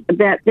concerned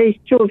about these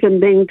children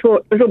being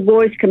taught little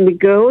boys can be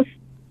girls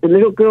and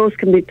little girls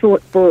can be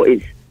taught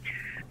boys.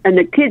 And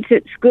the kids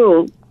at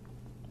school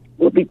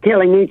will be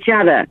telling each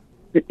other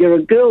that you're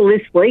a girl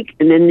this week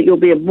and then you'll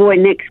be a boy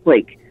next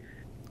week.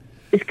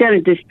 It's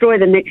going to destroy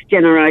the next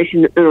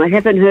generation, and I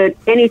haven't heard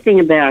anything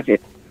about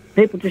it.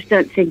 People just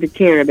don't seem to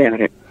care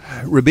about it.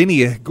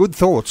 Rabinia, good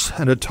thoughts,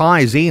 and it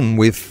ties in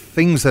with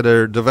things that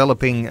are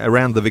developing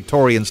around the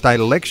Victorian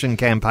state election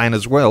campaign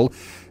as well.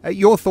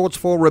 Your thoughts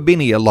for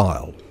Rabinia,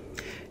 Lyle?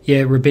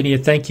 Yeah, Rabinia,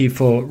 thank you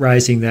for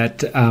raising that.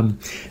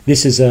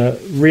 This is a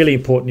really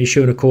important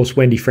issue, and of course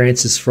Wendy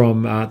Francis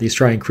from the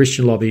Australian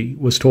Christian Lobby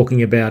was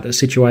talking about a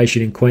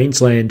situation in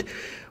Queensland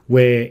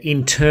where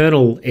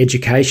internal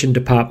education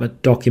department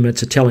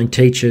documents are telling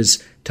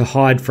teachers to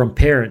hide from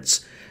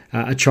parents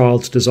a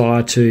child's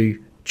desire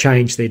to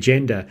change their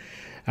gender.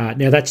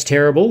 Now, that's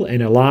terrible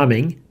and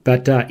alarming,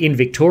 but in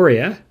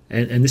Victoria,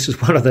 and this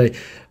is one of the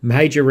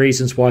major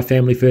reasons why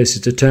Family First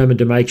is determined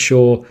to make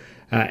sure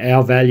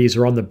our values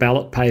are on the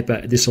ballot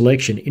paper this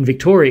election. In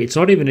Victoria, it's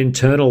not even an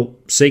internal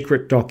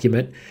secret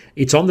document.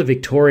 It's on the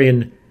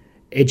Victorian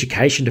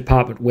Education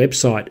Department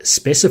website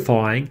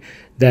specifying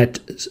that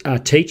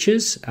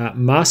teachers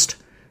must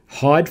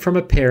hide from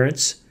a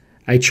parent's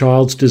a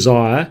child's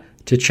desire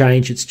to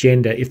change its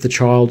gender if the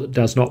child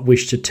does not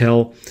wish to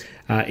tell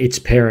its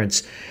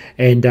parents.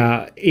 And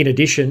in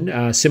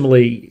addition,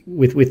 similarly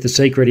with the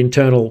secret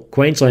internal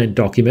Queensland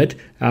document,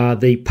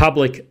 the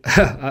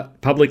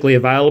publicly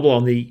available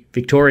on the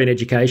Victorian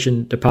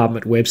Education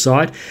Department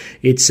website,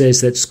 it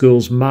says that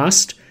schools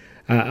must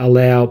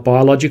allow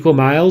biological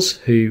males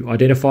who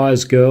identify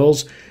as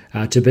girls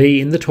to be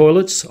in the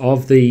toilets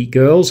of the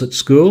girls at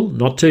school,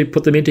 not to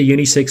put them into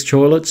unisex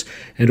toilets,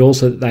 and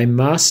also that they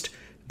must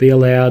be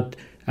allowed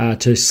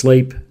to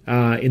sleep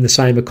in the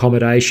same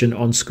accommodation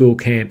on school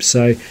camps.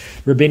 So,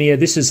 Rabinia,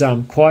 this is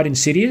quite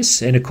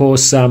insidious. And of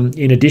course,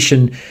 in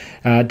addition,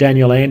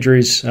 Daniel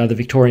Andrews, the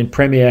Victorian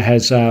Premier,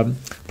 has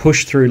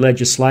pushed through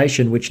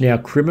legislation which now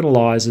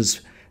criminalises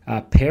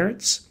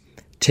parents,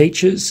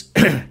 teachers,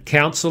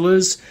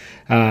 counsellors,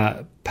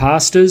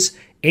 pastors,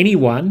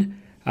 anyone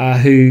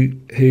who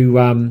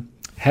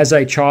has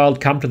a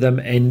child come to them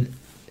and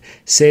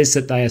says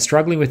that they are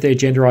struggling with their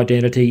gender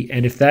identity,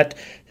 and if that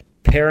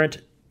parent,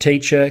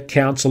 teacher,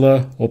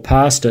 counsellor or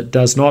pastor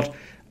does not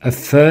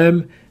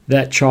affirm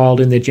that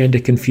child in their gender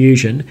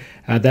confusion,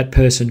 that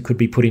person could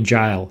be put in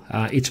jail.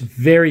 It's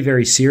very,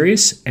 very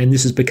serious, and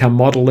this has become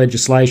model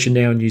legislation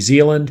now in New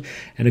Zealand,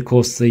 and of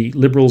course the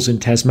Liberals in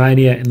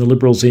Tasmania and the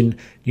Liberals in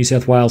New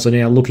South Wales are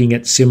now looking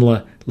at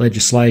similar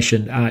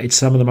legislation. It's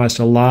some of the most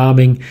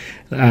alarming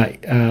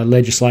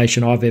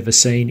legislation I've ever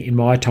seen in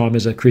my time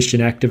as a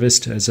Christian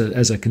activist,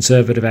 as a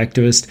conservative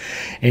activist.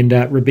 And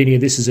Rabinia,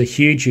 this is a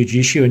huge, huge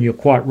issue, and you're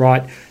quite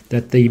right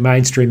that the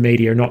mainstream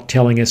media are not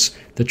telling us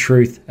the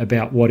truth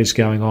about what is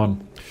going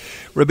on.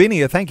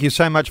 Rabinia, thank you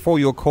so much for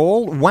your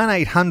call.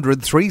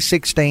 1800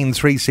 316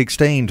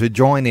 316 to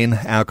join in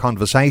our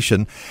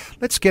conversation.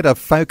 Let's get a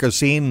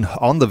focus in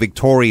on the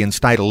Victorian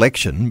state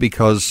election,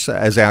 because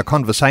as our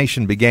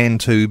conversation began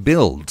to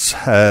build,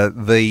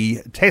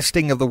 the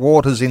testing of the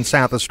waters in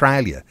South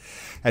Australia,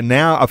 and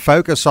now a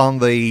focus on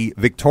the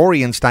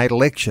Victorian state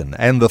election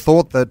and the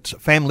thought that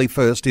Family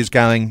First is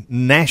going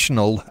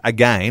national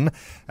again.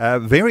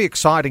 Very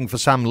exciting for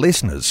some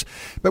listeners.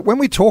 But when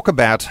we talk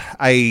about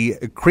a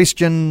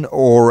Christian,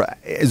 or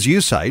as you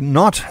say,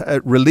 not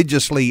a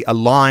religiously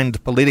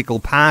aligned political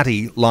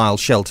party, Lyle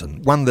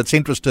Shelton, one that's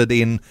interested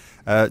in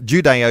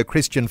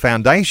Judeo-Christian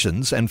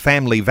foundations and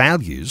family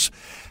values,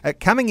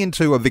 coming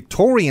into a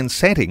Victorian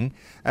setting,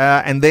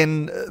 and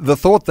then the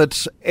thought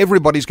that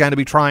everybody's going to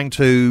be trying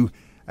to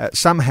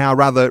somehow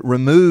rather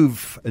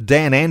remove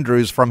Dan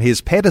Andrews from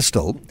his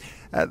pedestal,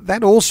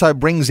 that also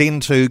brings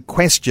into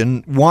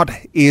question what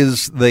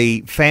is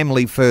the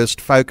Family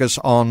First focus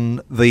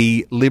on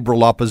the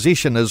Liberal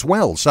opposition as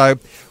well. So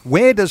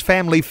where does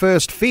Family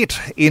First fit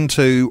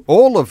into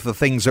all of the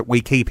things that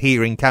we keep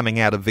hearing coming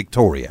out of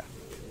Victoria?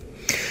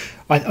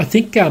 I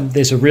think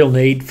there's a real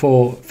need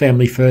for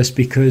Family First,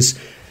 because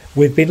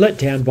we've been let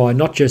down by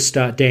not just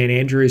Dan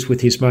Andrews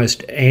with his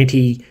most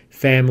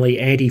anti-family,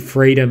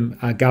 anti-freedom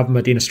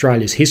government in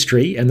Australia's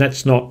history, and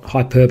that's not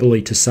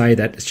hyperbole to say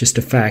that, it's just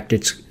a fact.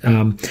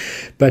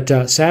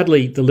 But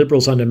sadly, the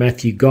Liberals under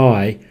Matthew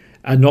Guy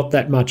are not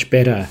that much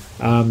better.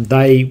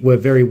 They were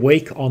very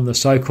weak on the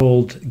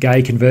so-called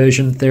gay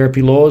conversion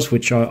therapy laws,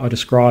 which I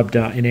described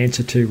in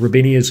answer to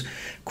Rabinia's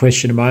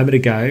question a moment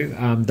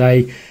ago.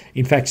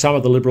 In fact, some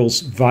of the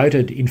Liberals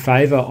voted in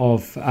favour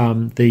of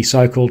the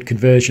so-called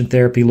conversion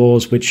therapy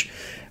laws, which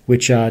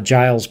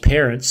jails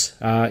parents,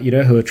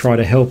 who are trying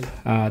to help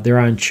their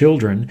own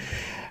children.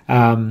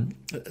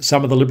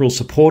 Some of the Liberals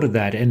supported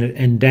that,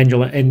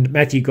 and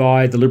Matthew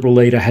Guy, the Liberal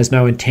leader, has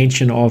no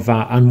intention of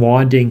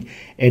unwinding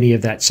any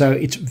of that. So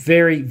it's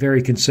very,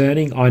 very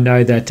concerning. I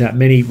know that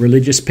many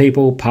religious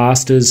people,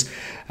 pastors,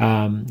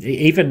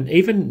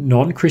 even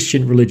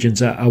non-Christian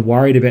religions are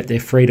worried about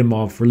their freedom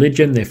of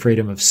religion, their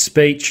freedom of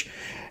speech,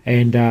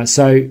 and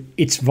so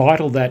it's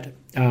vital that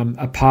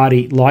a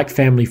party like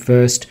Family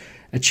First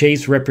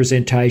achieves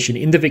representation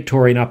in the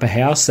Victorian upper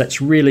house.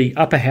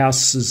 Upper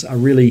houses are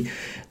really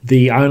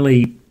the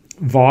only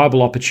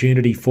viable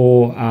opportunity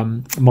for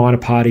minor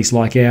parties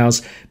like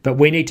ours, but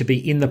we need to be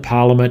in the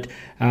parliament,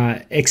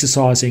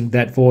 exercising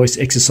that voice,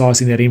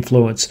 exercising that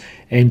influence,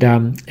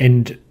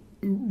 and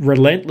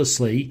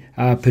relentlessly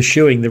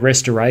pursuing the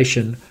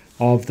restoration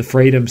of the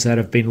freedoms that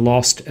have been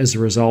lost as a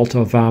result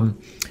of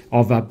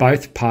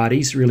both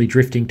parties really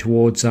drifting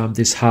towards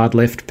this hard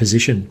left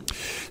position.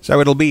 So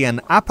it'll be an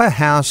upper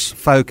house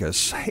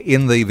focus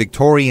in the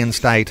Victorian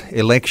state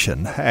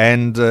election,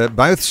 and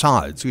both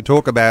sides. We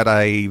talk about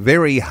a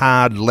very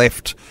hard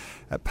left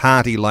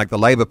party like the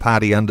Labor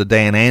Party under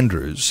Dan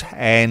Andrews,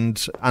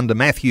 and under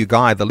Matthew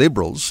Guy, the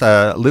Liberals,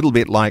 a little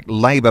bit like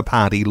Labor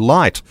Party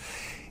light.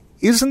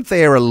 Isn't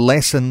there a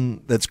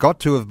lesson that's got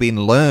to have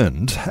been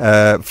learned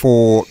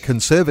for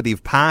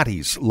Conservative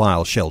parties,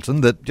 Lyle Shelton,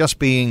 that just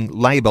being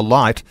Labor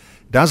light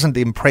doesn't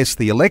impress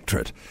the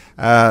electorate?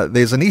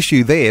 There's an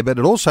issue there, but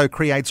it also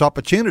creates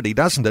opportunity,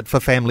 doesn't it, for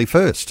Family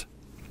First?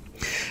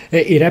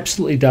 It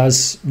absolutely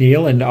does,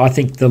 Neil, and I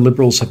think the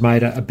Liberals have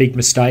made a big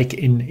mistake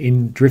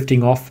in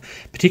drifting off,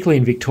 particularly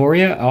in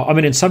Victoria. I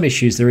mean, in some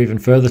issues, they're even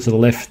further to the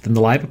left than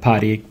the Labor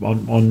Party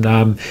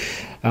on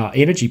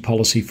energy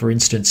policy, for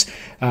instance.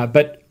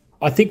 But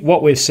I think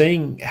what we're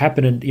seeing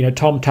happen, and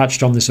Tom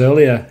touched on this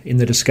earlier in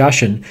the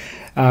discussion,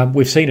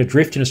 we've seen a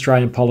drift in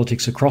Australian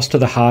politics across to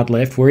the hard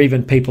left, where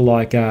even people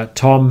like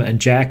Tom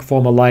and Jack,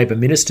 former Labor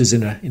ministers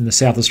in the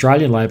South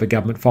Australian Labor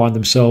government, find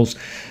themselves,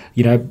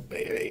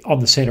 on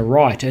the centre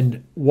right.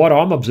 And what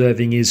I'm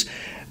observing is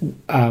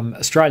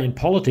Australian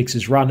politics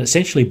is run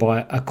essentially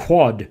by a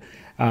quad,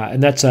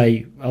 and that's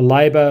a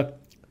Labor,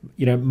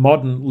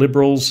 modern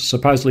Liberals,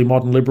 supposedly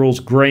modern Liberals,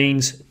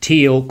 Greens,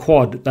 Teal,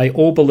 Quad. They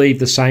all believe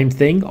the same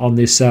thing on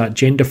this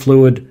gender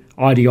fluid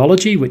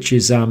ideology, which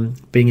is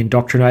being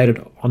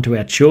indoctrinated onto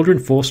our children,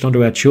 forced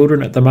onto our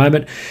children at the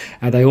moment.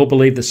 They all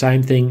believe the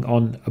same thing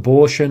on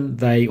abortion.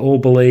 They all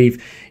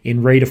believe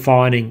in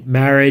redefining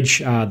marriage.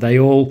 They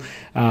all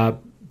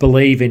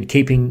believe in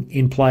keeping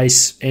in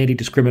place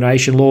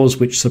anti-discrimination laws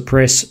which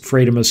suppress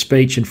freedom of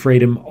speech and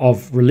freedom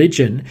of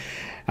religion.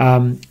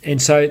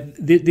 And so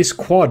this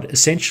quad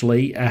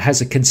essentially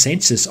has a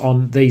consensus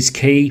on these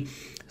key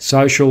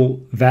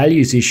social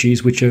values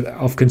issues which are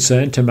of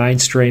concern to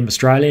mainstream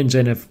Australians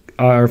and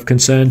are of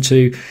concern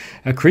to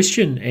a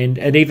Christian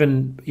and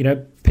even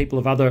people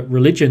of other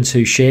religions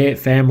who share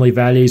family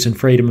values and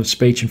freedom of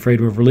speech and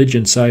freedom of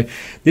religion. So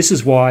this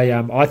is why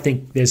I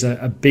think there's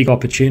a big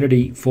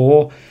opportunity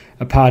for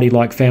a party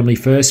like Family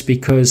First,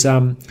 because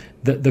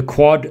the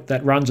quad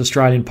that runs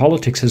Australian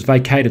politics has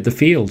vacated the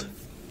field.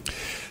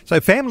 So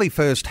Family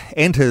First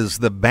enters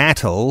the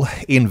battle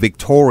in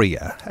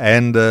Victoria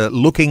and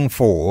looking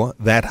for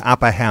that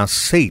upper house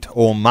seat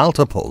or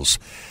multiples.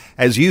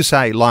 as you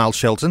say, Lyle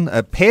Shelton,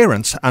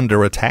 parents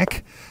under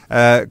attack,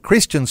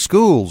 Christian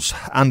schools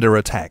under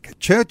attack,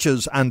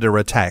 churches under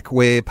attack,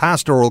 where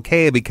pastoral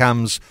care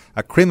becomes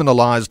a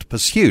criminalised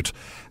pursuit.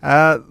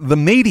 The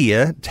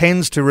media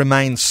tends to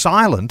remain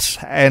silent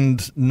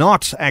and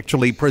not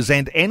actually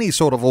present any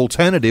sort of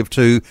alternative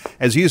to,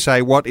 as you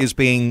say, what is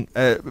being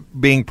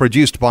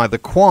produced by the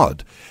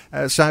Quad.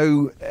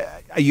 So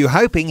are you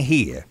hoping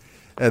here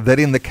that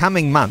in the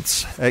coming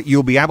months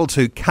you'll be able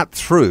to cut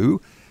through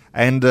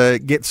and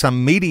get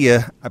some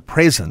media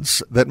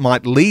presence that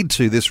might lead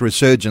to this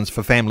resurgence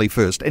for Family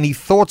First? Any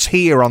thoughts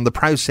here on the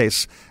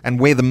process and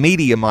where the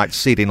media might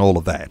sit in all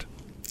of that?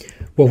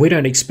 Well, we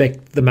don't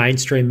expect the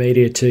mainstream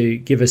media to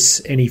give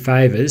us any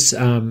favours,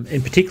 and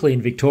particularly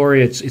in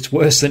Victoria, it's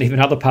worse than even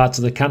other parts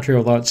of the country,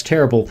 although it's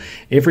terrible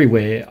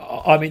everywhere.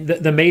 I mean,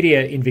 the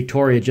media in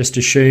Victoria just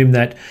assume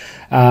that,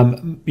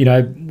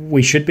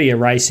 we should be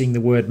erasing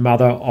the word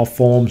mother off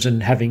forms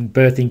and having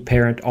birthing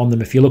parent on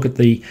them. If you look at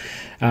the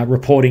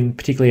reporting,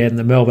 particularly in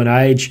the Melbourne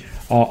Age,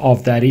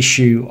 of that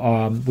issue,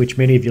 which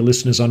many of your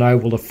listeners I know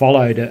will have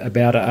followed,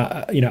 about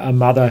a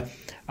mother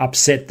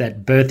upset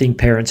that birthing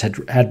parents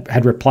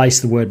had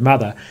replaced the word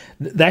mother.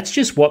 That's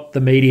just what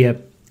the media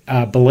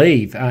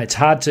believe. It's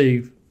hard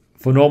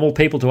for normal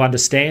people to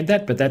understand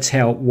that, but that's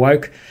how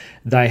woke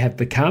they have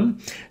become.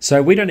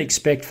 So we don't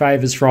expect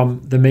favours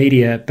from the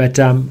media, but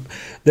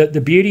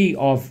the beauty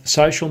of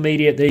social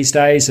media these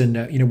days,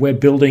 and we're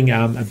building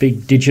a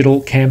big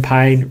digital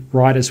campaign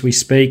right as we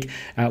speak.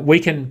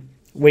 We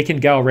can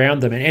go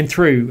around them and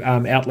through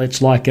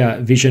outlets like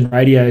Vision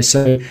Radio.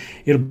 So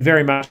it'll be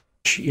very much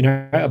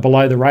a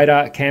below the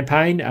radar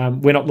campaign.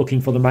 We're not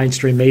looking for the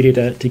mainstream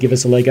media to give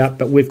us a leg up,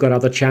 but we've got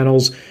other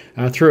channels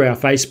through our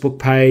Facebook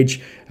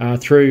page,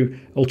 through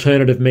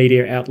alternative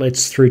media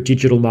outlets, through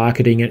digital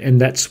marketing,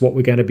 and that's what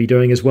we're going to be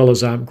doing, as well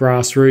as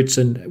grassroots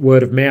and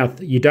word of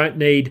mouth. You don't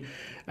need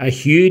a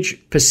huge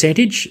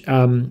percentage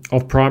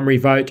of primary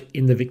vote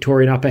in the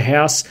Victorian Upper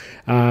House,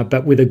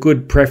 but with a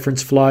good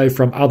preference flow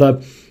from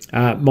other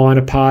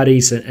minor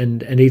parties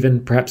and even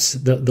perhaps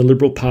the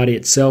Liberal Party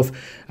itself,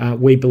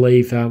 we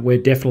believe we're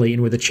definitely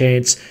in with a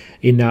chance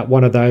in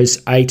one of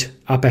those 8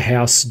 upper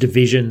house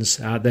divisions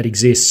that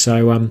exist.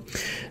 So,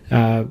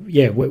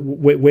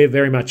 we're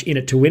very much in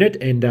it to win it,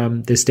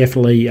 and there's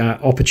definitely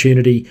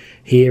opportunity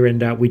here,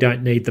 and we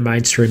don't need the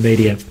mainstream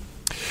media.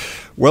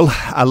 Well,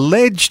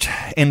 alleged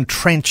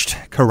entrenched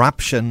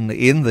corruption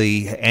in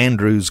the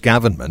Andrews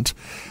government,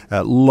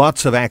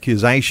 lots of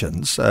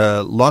accusations,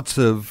 lots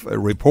of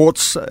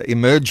reports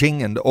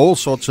emerging, and all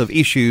sorts of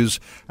issues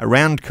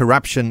around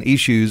corruption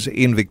issues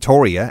in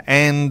Victoria.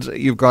 And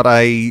you've got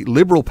a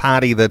Liberal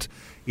Party that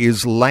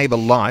is Labor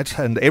light,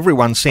 and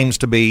everyone seems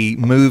to be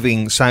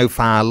moving so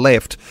far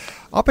left.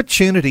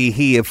 Opportunity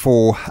here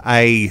for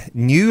a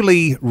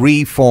newly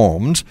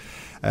reformed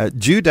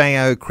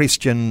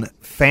Judeo-Christian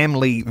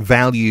Family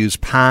Values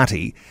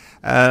Party.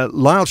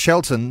 Lyle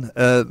Shelton,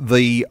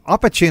 the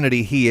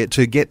opportunity here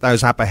to get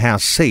those upper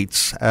house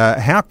seats,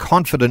 how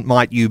confident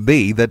might you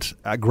be that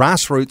a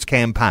grassroots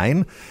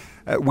campaign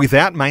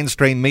without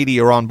mainstream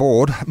media on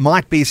board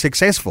might be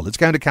successful? It's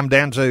going to come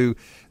down to,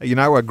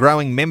 a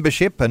growing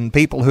membership and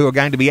people who are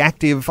going to be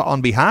active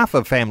on behalf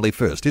of Family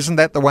First. Isn't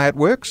that the way it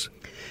works?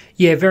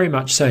 Yeah, very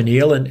much so,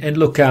 Neil. And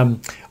look, I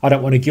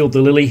don't want to gild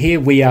the lily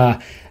here. We are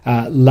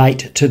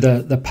late to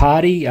the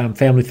party.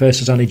 Family First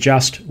has only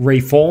just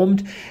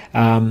reformed,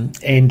 and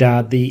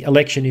the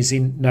election is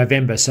in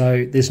November.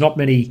 So there's not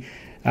many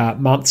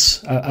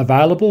months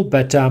available,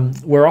 but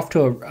we're off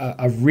to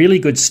a really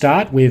good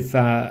start. We've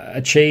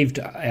achieved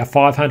our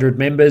 500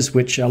 members,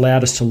 which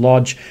allowed us to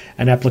lodge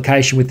an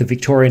application with the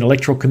Victorian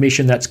Electoral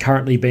Commission that's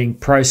currently being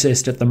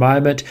processed at the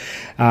moment.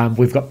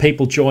 We've got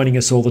people joining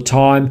us all the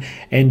time,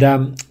 and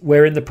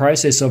we're in the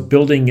process of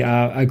building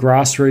a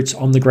grassroots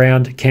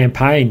on-the-ground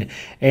campaign.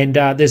 And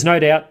there's no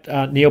doubt,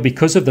 Neil,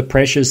 because of the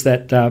pressures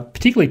that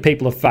particularly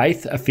people of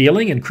faith are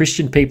feeling, and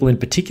Christian people in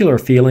particular are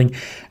feeling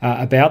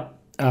about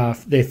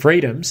their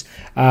freedoms,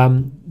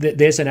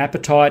 there's an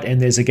appetite and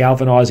there's a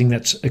galvanising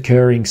that's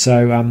occurring.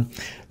 So,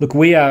 look,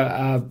 we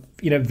are,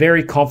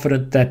 very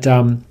confident that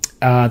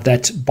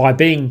that by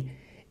being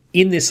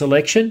in this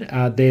election,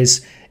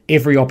 there's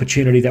every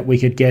opportunity that we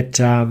could get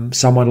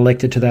someone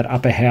elected to that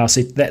upper house.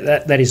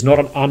 That is not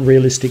an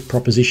unrealistic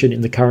proposition in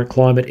the current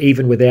climate,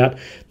 even without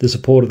the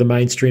support of the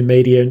mainstream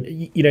media.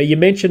 And you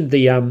mentioned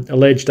the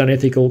alleged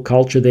unethical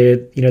culture there.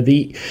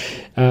 The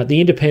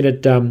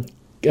independent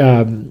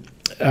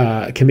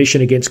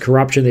Commission Against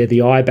Corruption there, the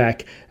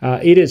IBAC,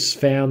 it has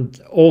found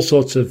all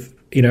sorts of,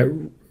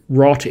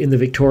 rot in the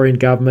Victorian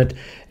government,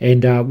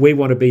 and we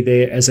want to be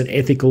there as an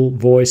ethical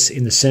voice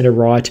in the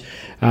centre-right,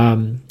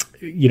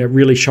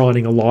 really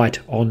shining a light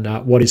on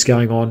what is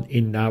going on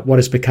in what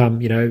has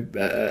become,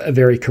 a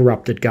very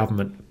corrupted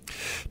government.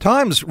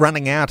 Time's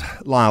running out,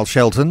 Lyle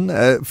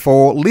Shelton.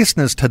 For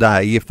listeners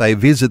today, if they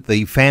visit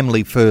the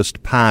Family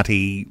First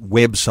Party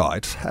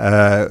website,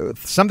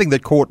 something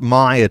that caught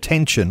my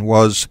attention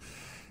was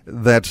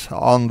that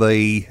on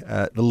the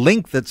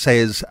link that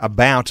says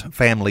About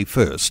Family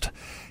First,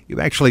 you've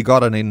actually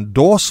got an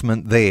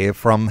endorsement there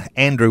from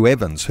Andrew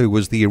Evans, who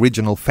was the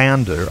original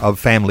founder of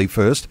Family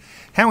First.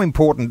 How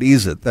important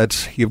is it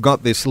that you've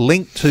got this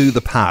link to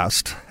the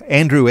past,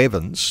 Andrew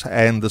Evans,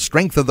 and the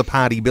strength of the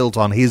party built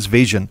on his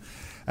vision,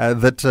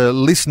 that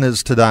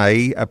listeners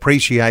today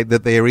appreciate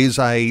that there is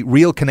a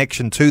real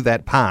connection to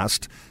that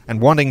past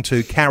and wanting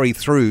to carry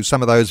through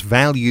some of those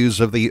values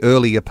of the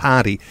earlier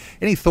party?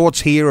 Any thoughts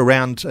here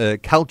around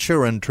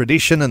culture and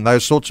tradition and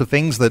those sorts of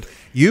things that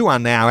you are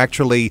now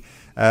actually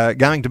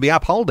going to be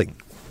upholding?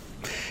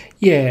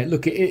 Yeah,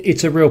 look,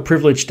 it's a real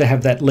privilege to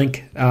have that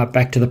link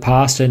back to the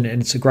past, and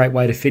it's a great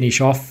way to finish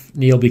off,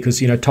 Neil,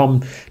 because,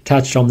 Tom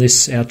touched on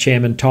this, our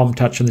chairman Tom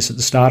touched on this at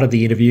the start of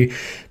the interview,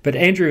 but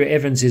Andrew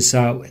Evans is,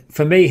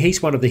 for me,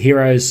 he's one of the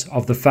heroes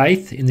of the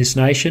faith in this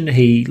nation.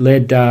 He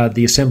led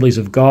the Assemblies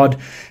of God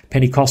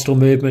Pentecostal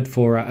movement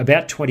for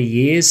about 20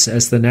 years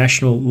as the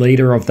national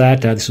leader of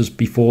that. This was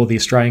before the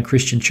Australian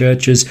Christian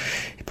churches.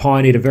 He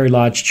pioneered a very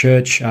large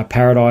church,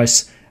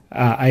 Paradise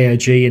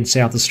AOG in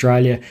South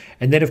Australia,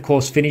 and then of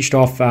course finished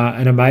off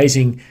an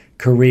amazing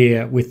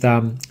career with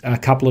a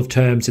couple of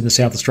terms in the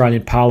South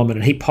Australian Parliament.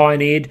 And he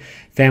pioneered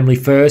Family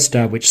First,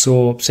 which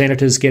saw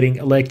senators getting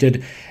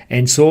elected,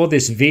 and saw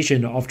this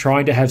vision of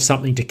trying to have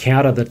something to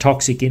counter the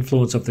toxic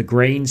influence of the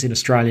Greens in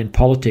Australian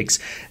politics.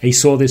 He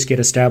saw this get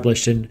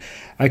established, and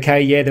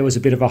there was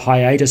a bit of a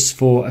hiatus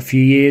for a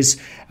few years,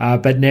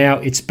 but now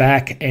it's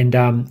back, and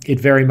it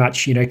very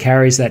much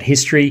carries that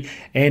history.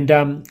 And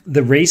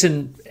the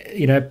reason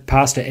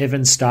Pastor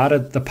Evans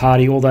started the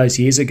party all those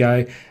years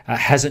ago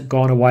hasn't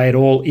gone away at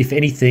all. If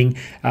anything,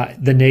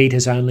 the need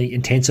has only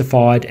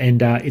intensified,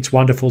 and it's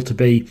wonderful to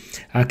be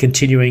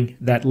continuing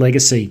that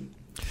legacy.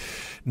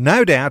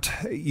 No doubt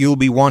you'll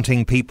be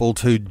wanting people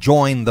to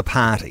join the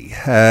party.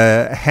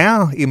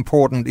 How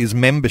important is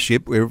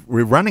membership?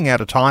 We're running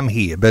out of time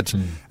here, but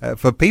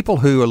for people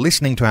who are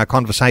listening to our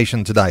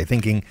conversation today,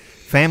 thinking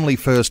Family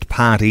First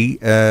Party,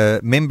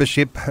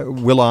 membership,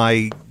 will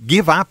I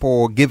give up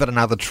or give it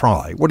another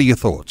try? What are your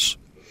thoughts?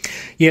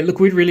 Yeah,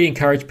 look, we'd really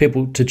encourage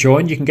people to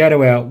join. You can go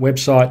to our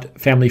website,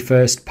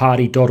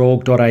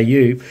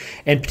 familyfirstparty.org.au,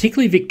 and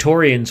particularly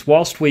Victorians,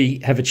 whilst we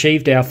have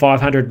achieved our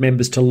 500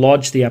 members to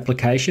lodge the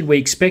application, we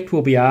expect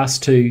we'll be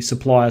asked to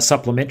supply a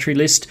supplementary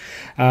list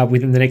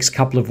within the next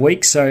couple of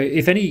weeks. So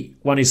if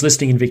anyone is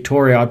listening in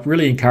Victoria, I'd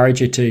really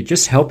encourage you to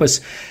just help us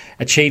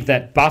achieve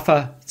that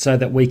buffer so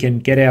that we can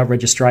get our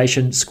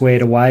registration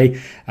squared away.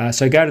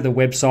 So go to the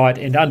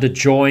website, and under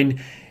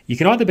Join, you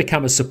can either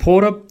become a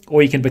supporter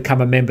or you can become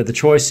a member. The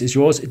choice is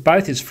yours.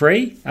 Both is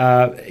free.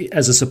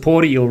 As a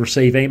supporter, you'll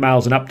receive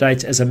emails and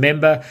updates. As a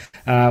member,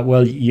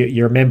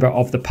 you're a member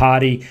of the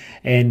party,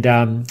 and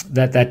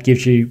that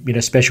gives you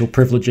special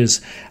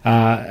privileges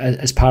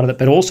as part of it.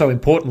 But also,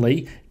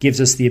 importantly, gives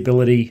us the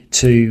ability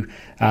to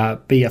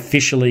be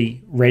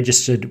officially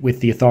registered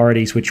with the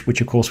authorities,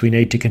 which of course we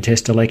need to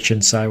contest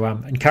elections. So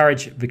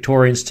encourage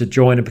Victorians to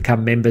join and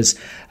become members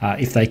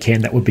if they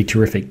can. That would be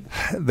terrific.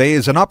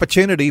 There's an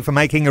opportunity for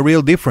making a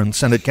real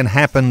difference, and it can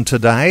happen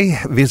today.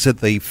 Visit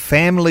the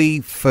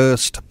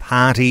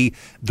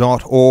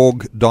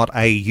familyfirstparty.org.au.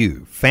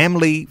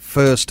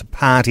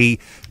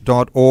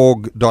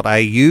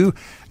 familyfirstparty.org.au.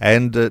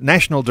 And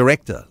National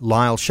Director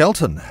Lyle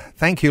Shelton.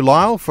 Thank you,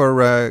 Lyle,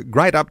 for a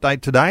great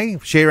update today,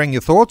 sharing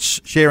your thoughts,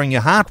 sharing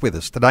your heart with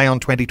us today on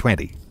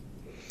 2020.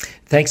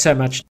 Thanks so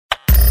much.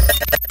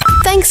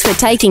 Thanks for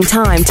taking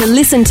time to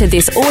listen to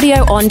this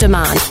audio on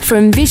demand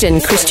from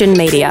Vision Christian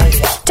Media.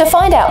 To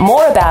find out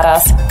more about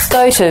us,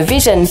 go to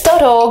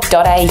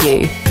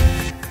vision.org.au.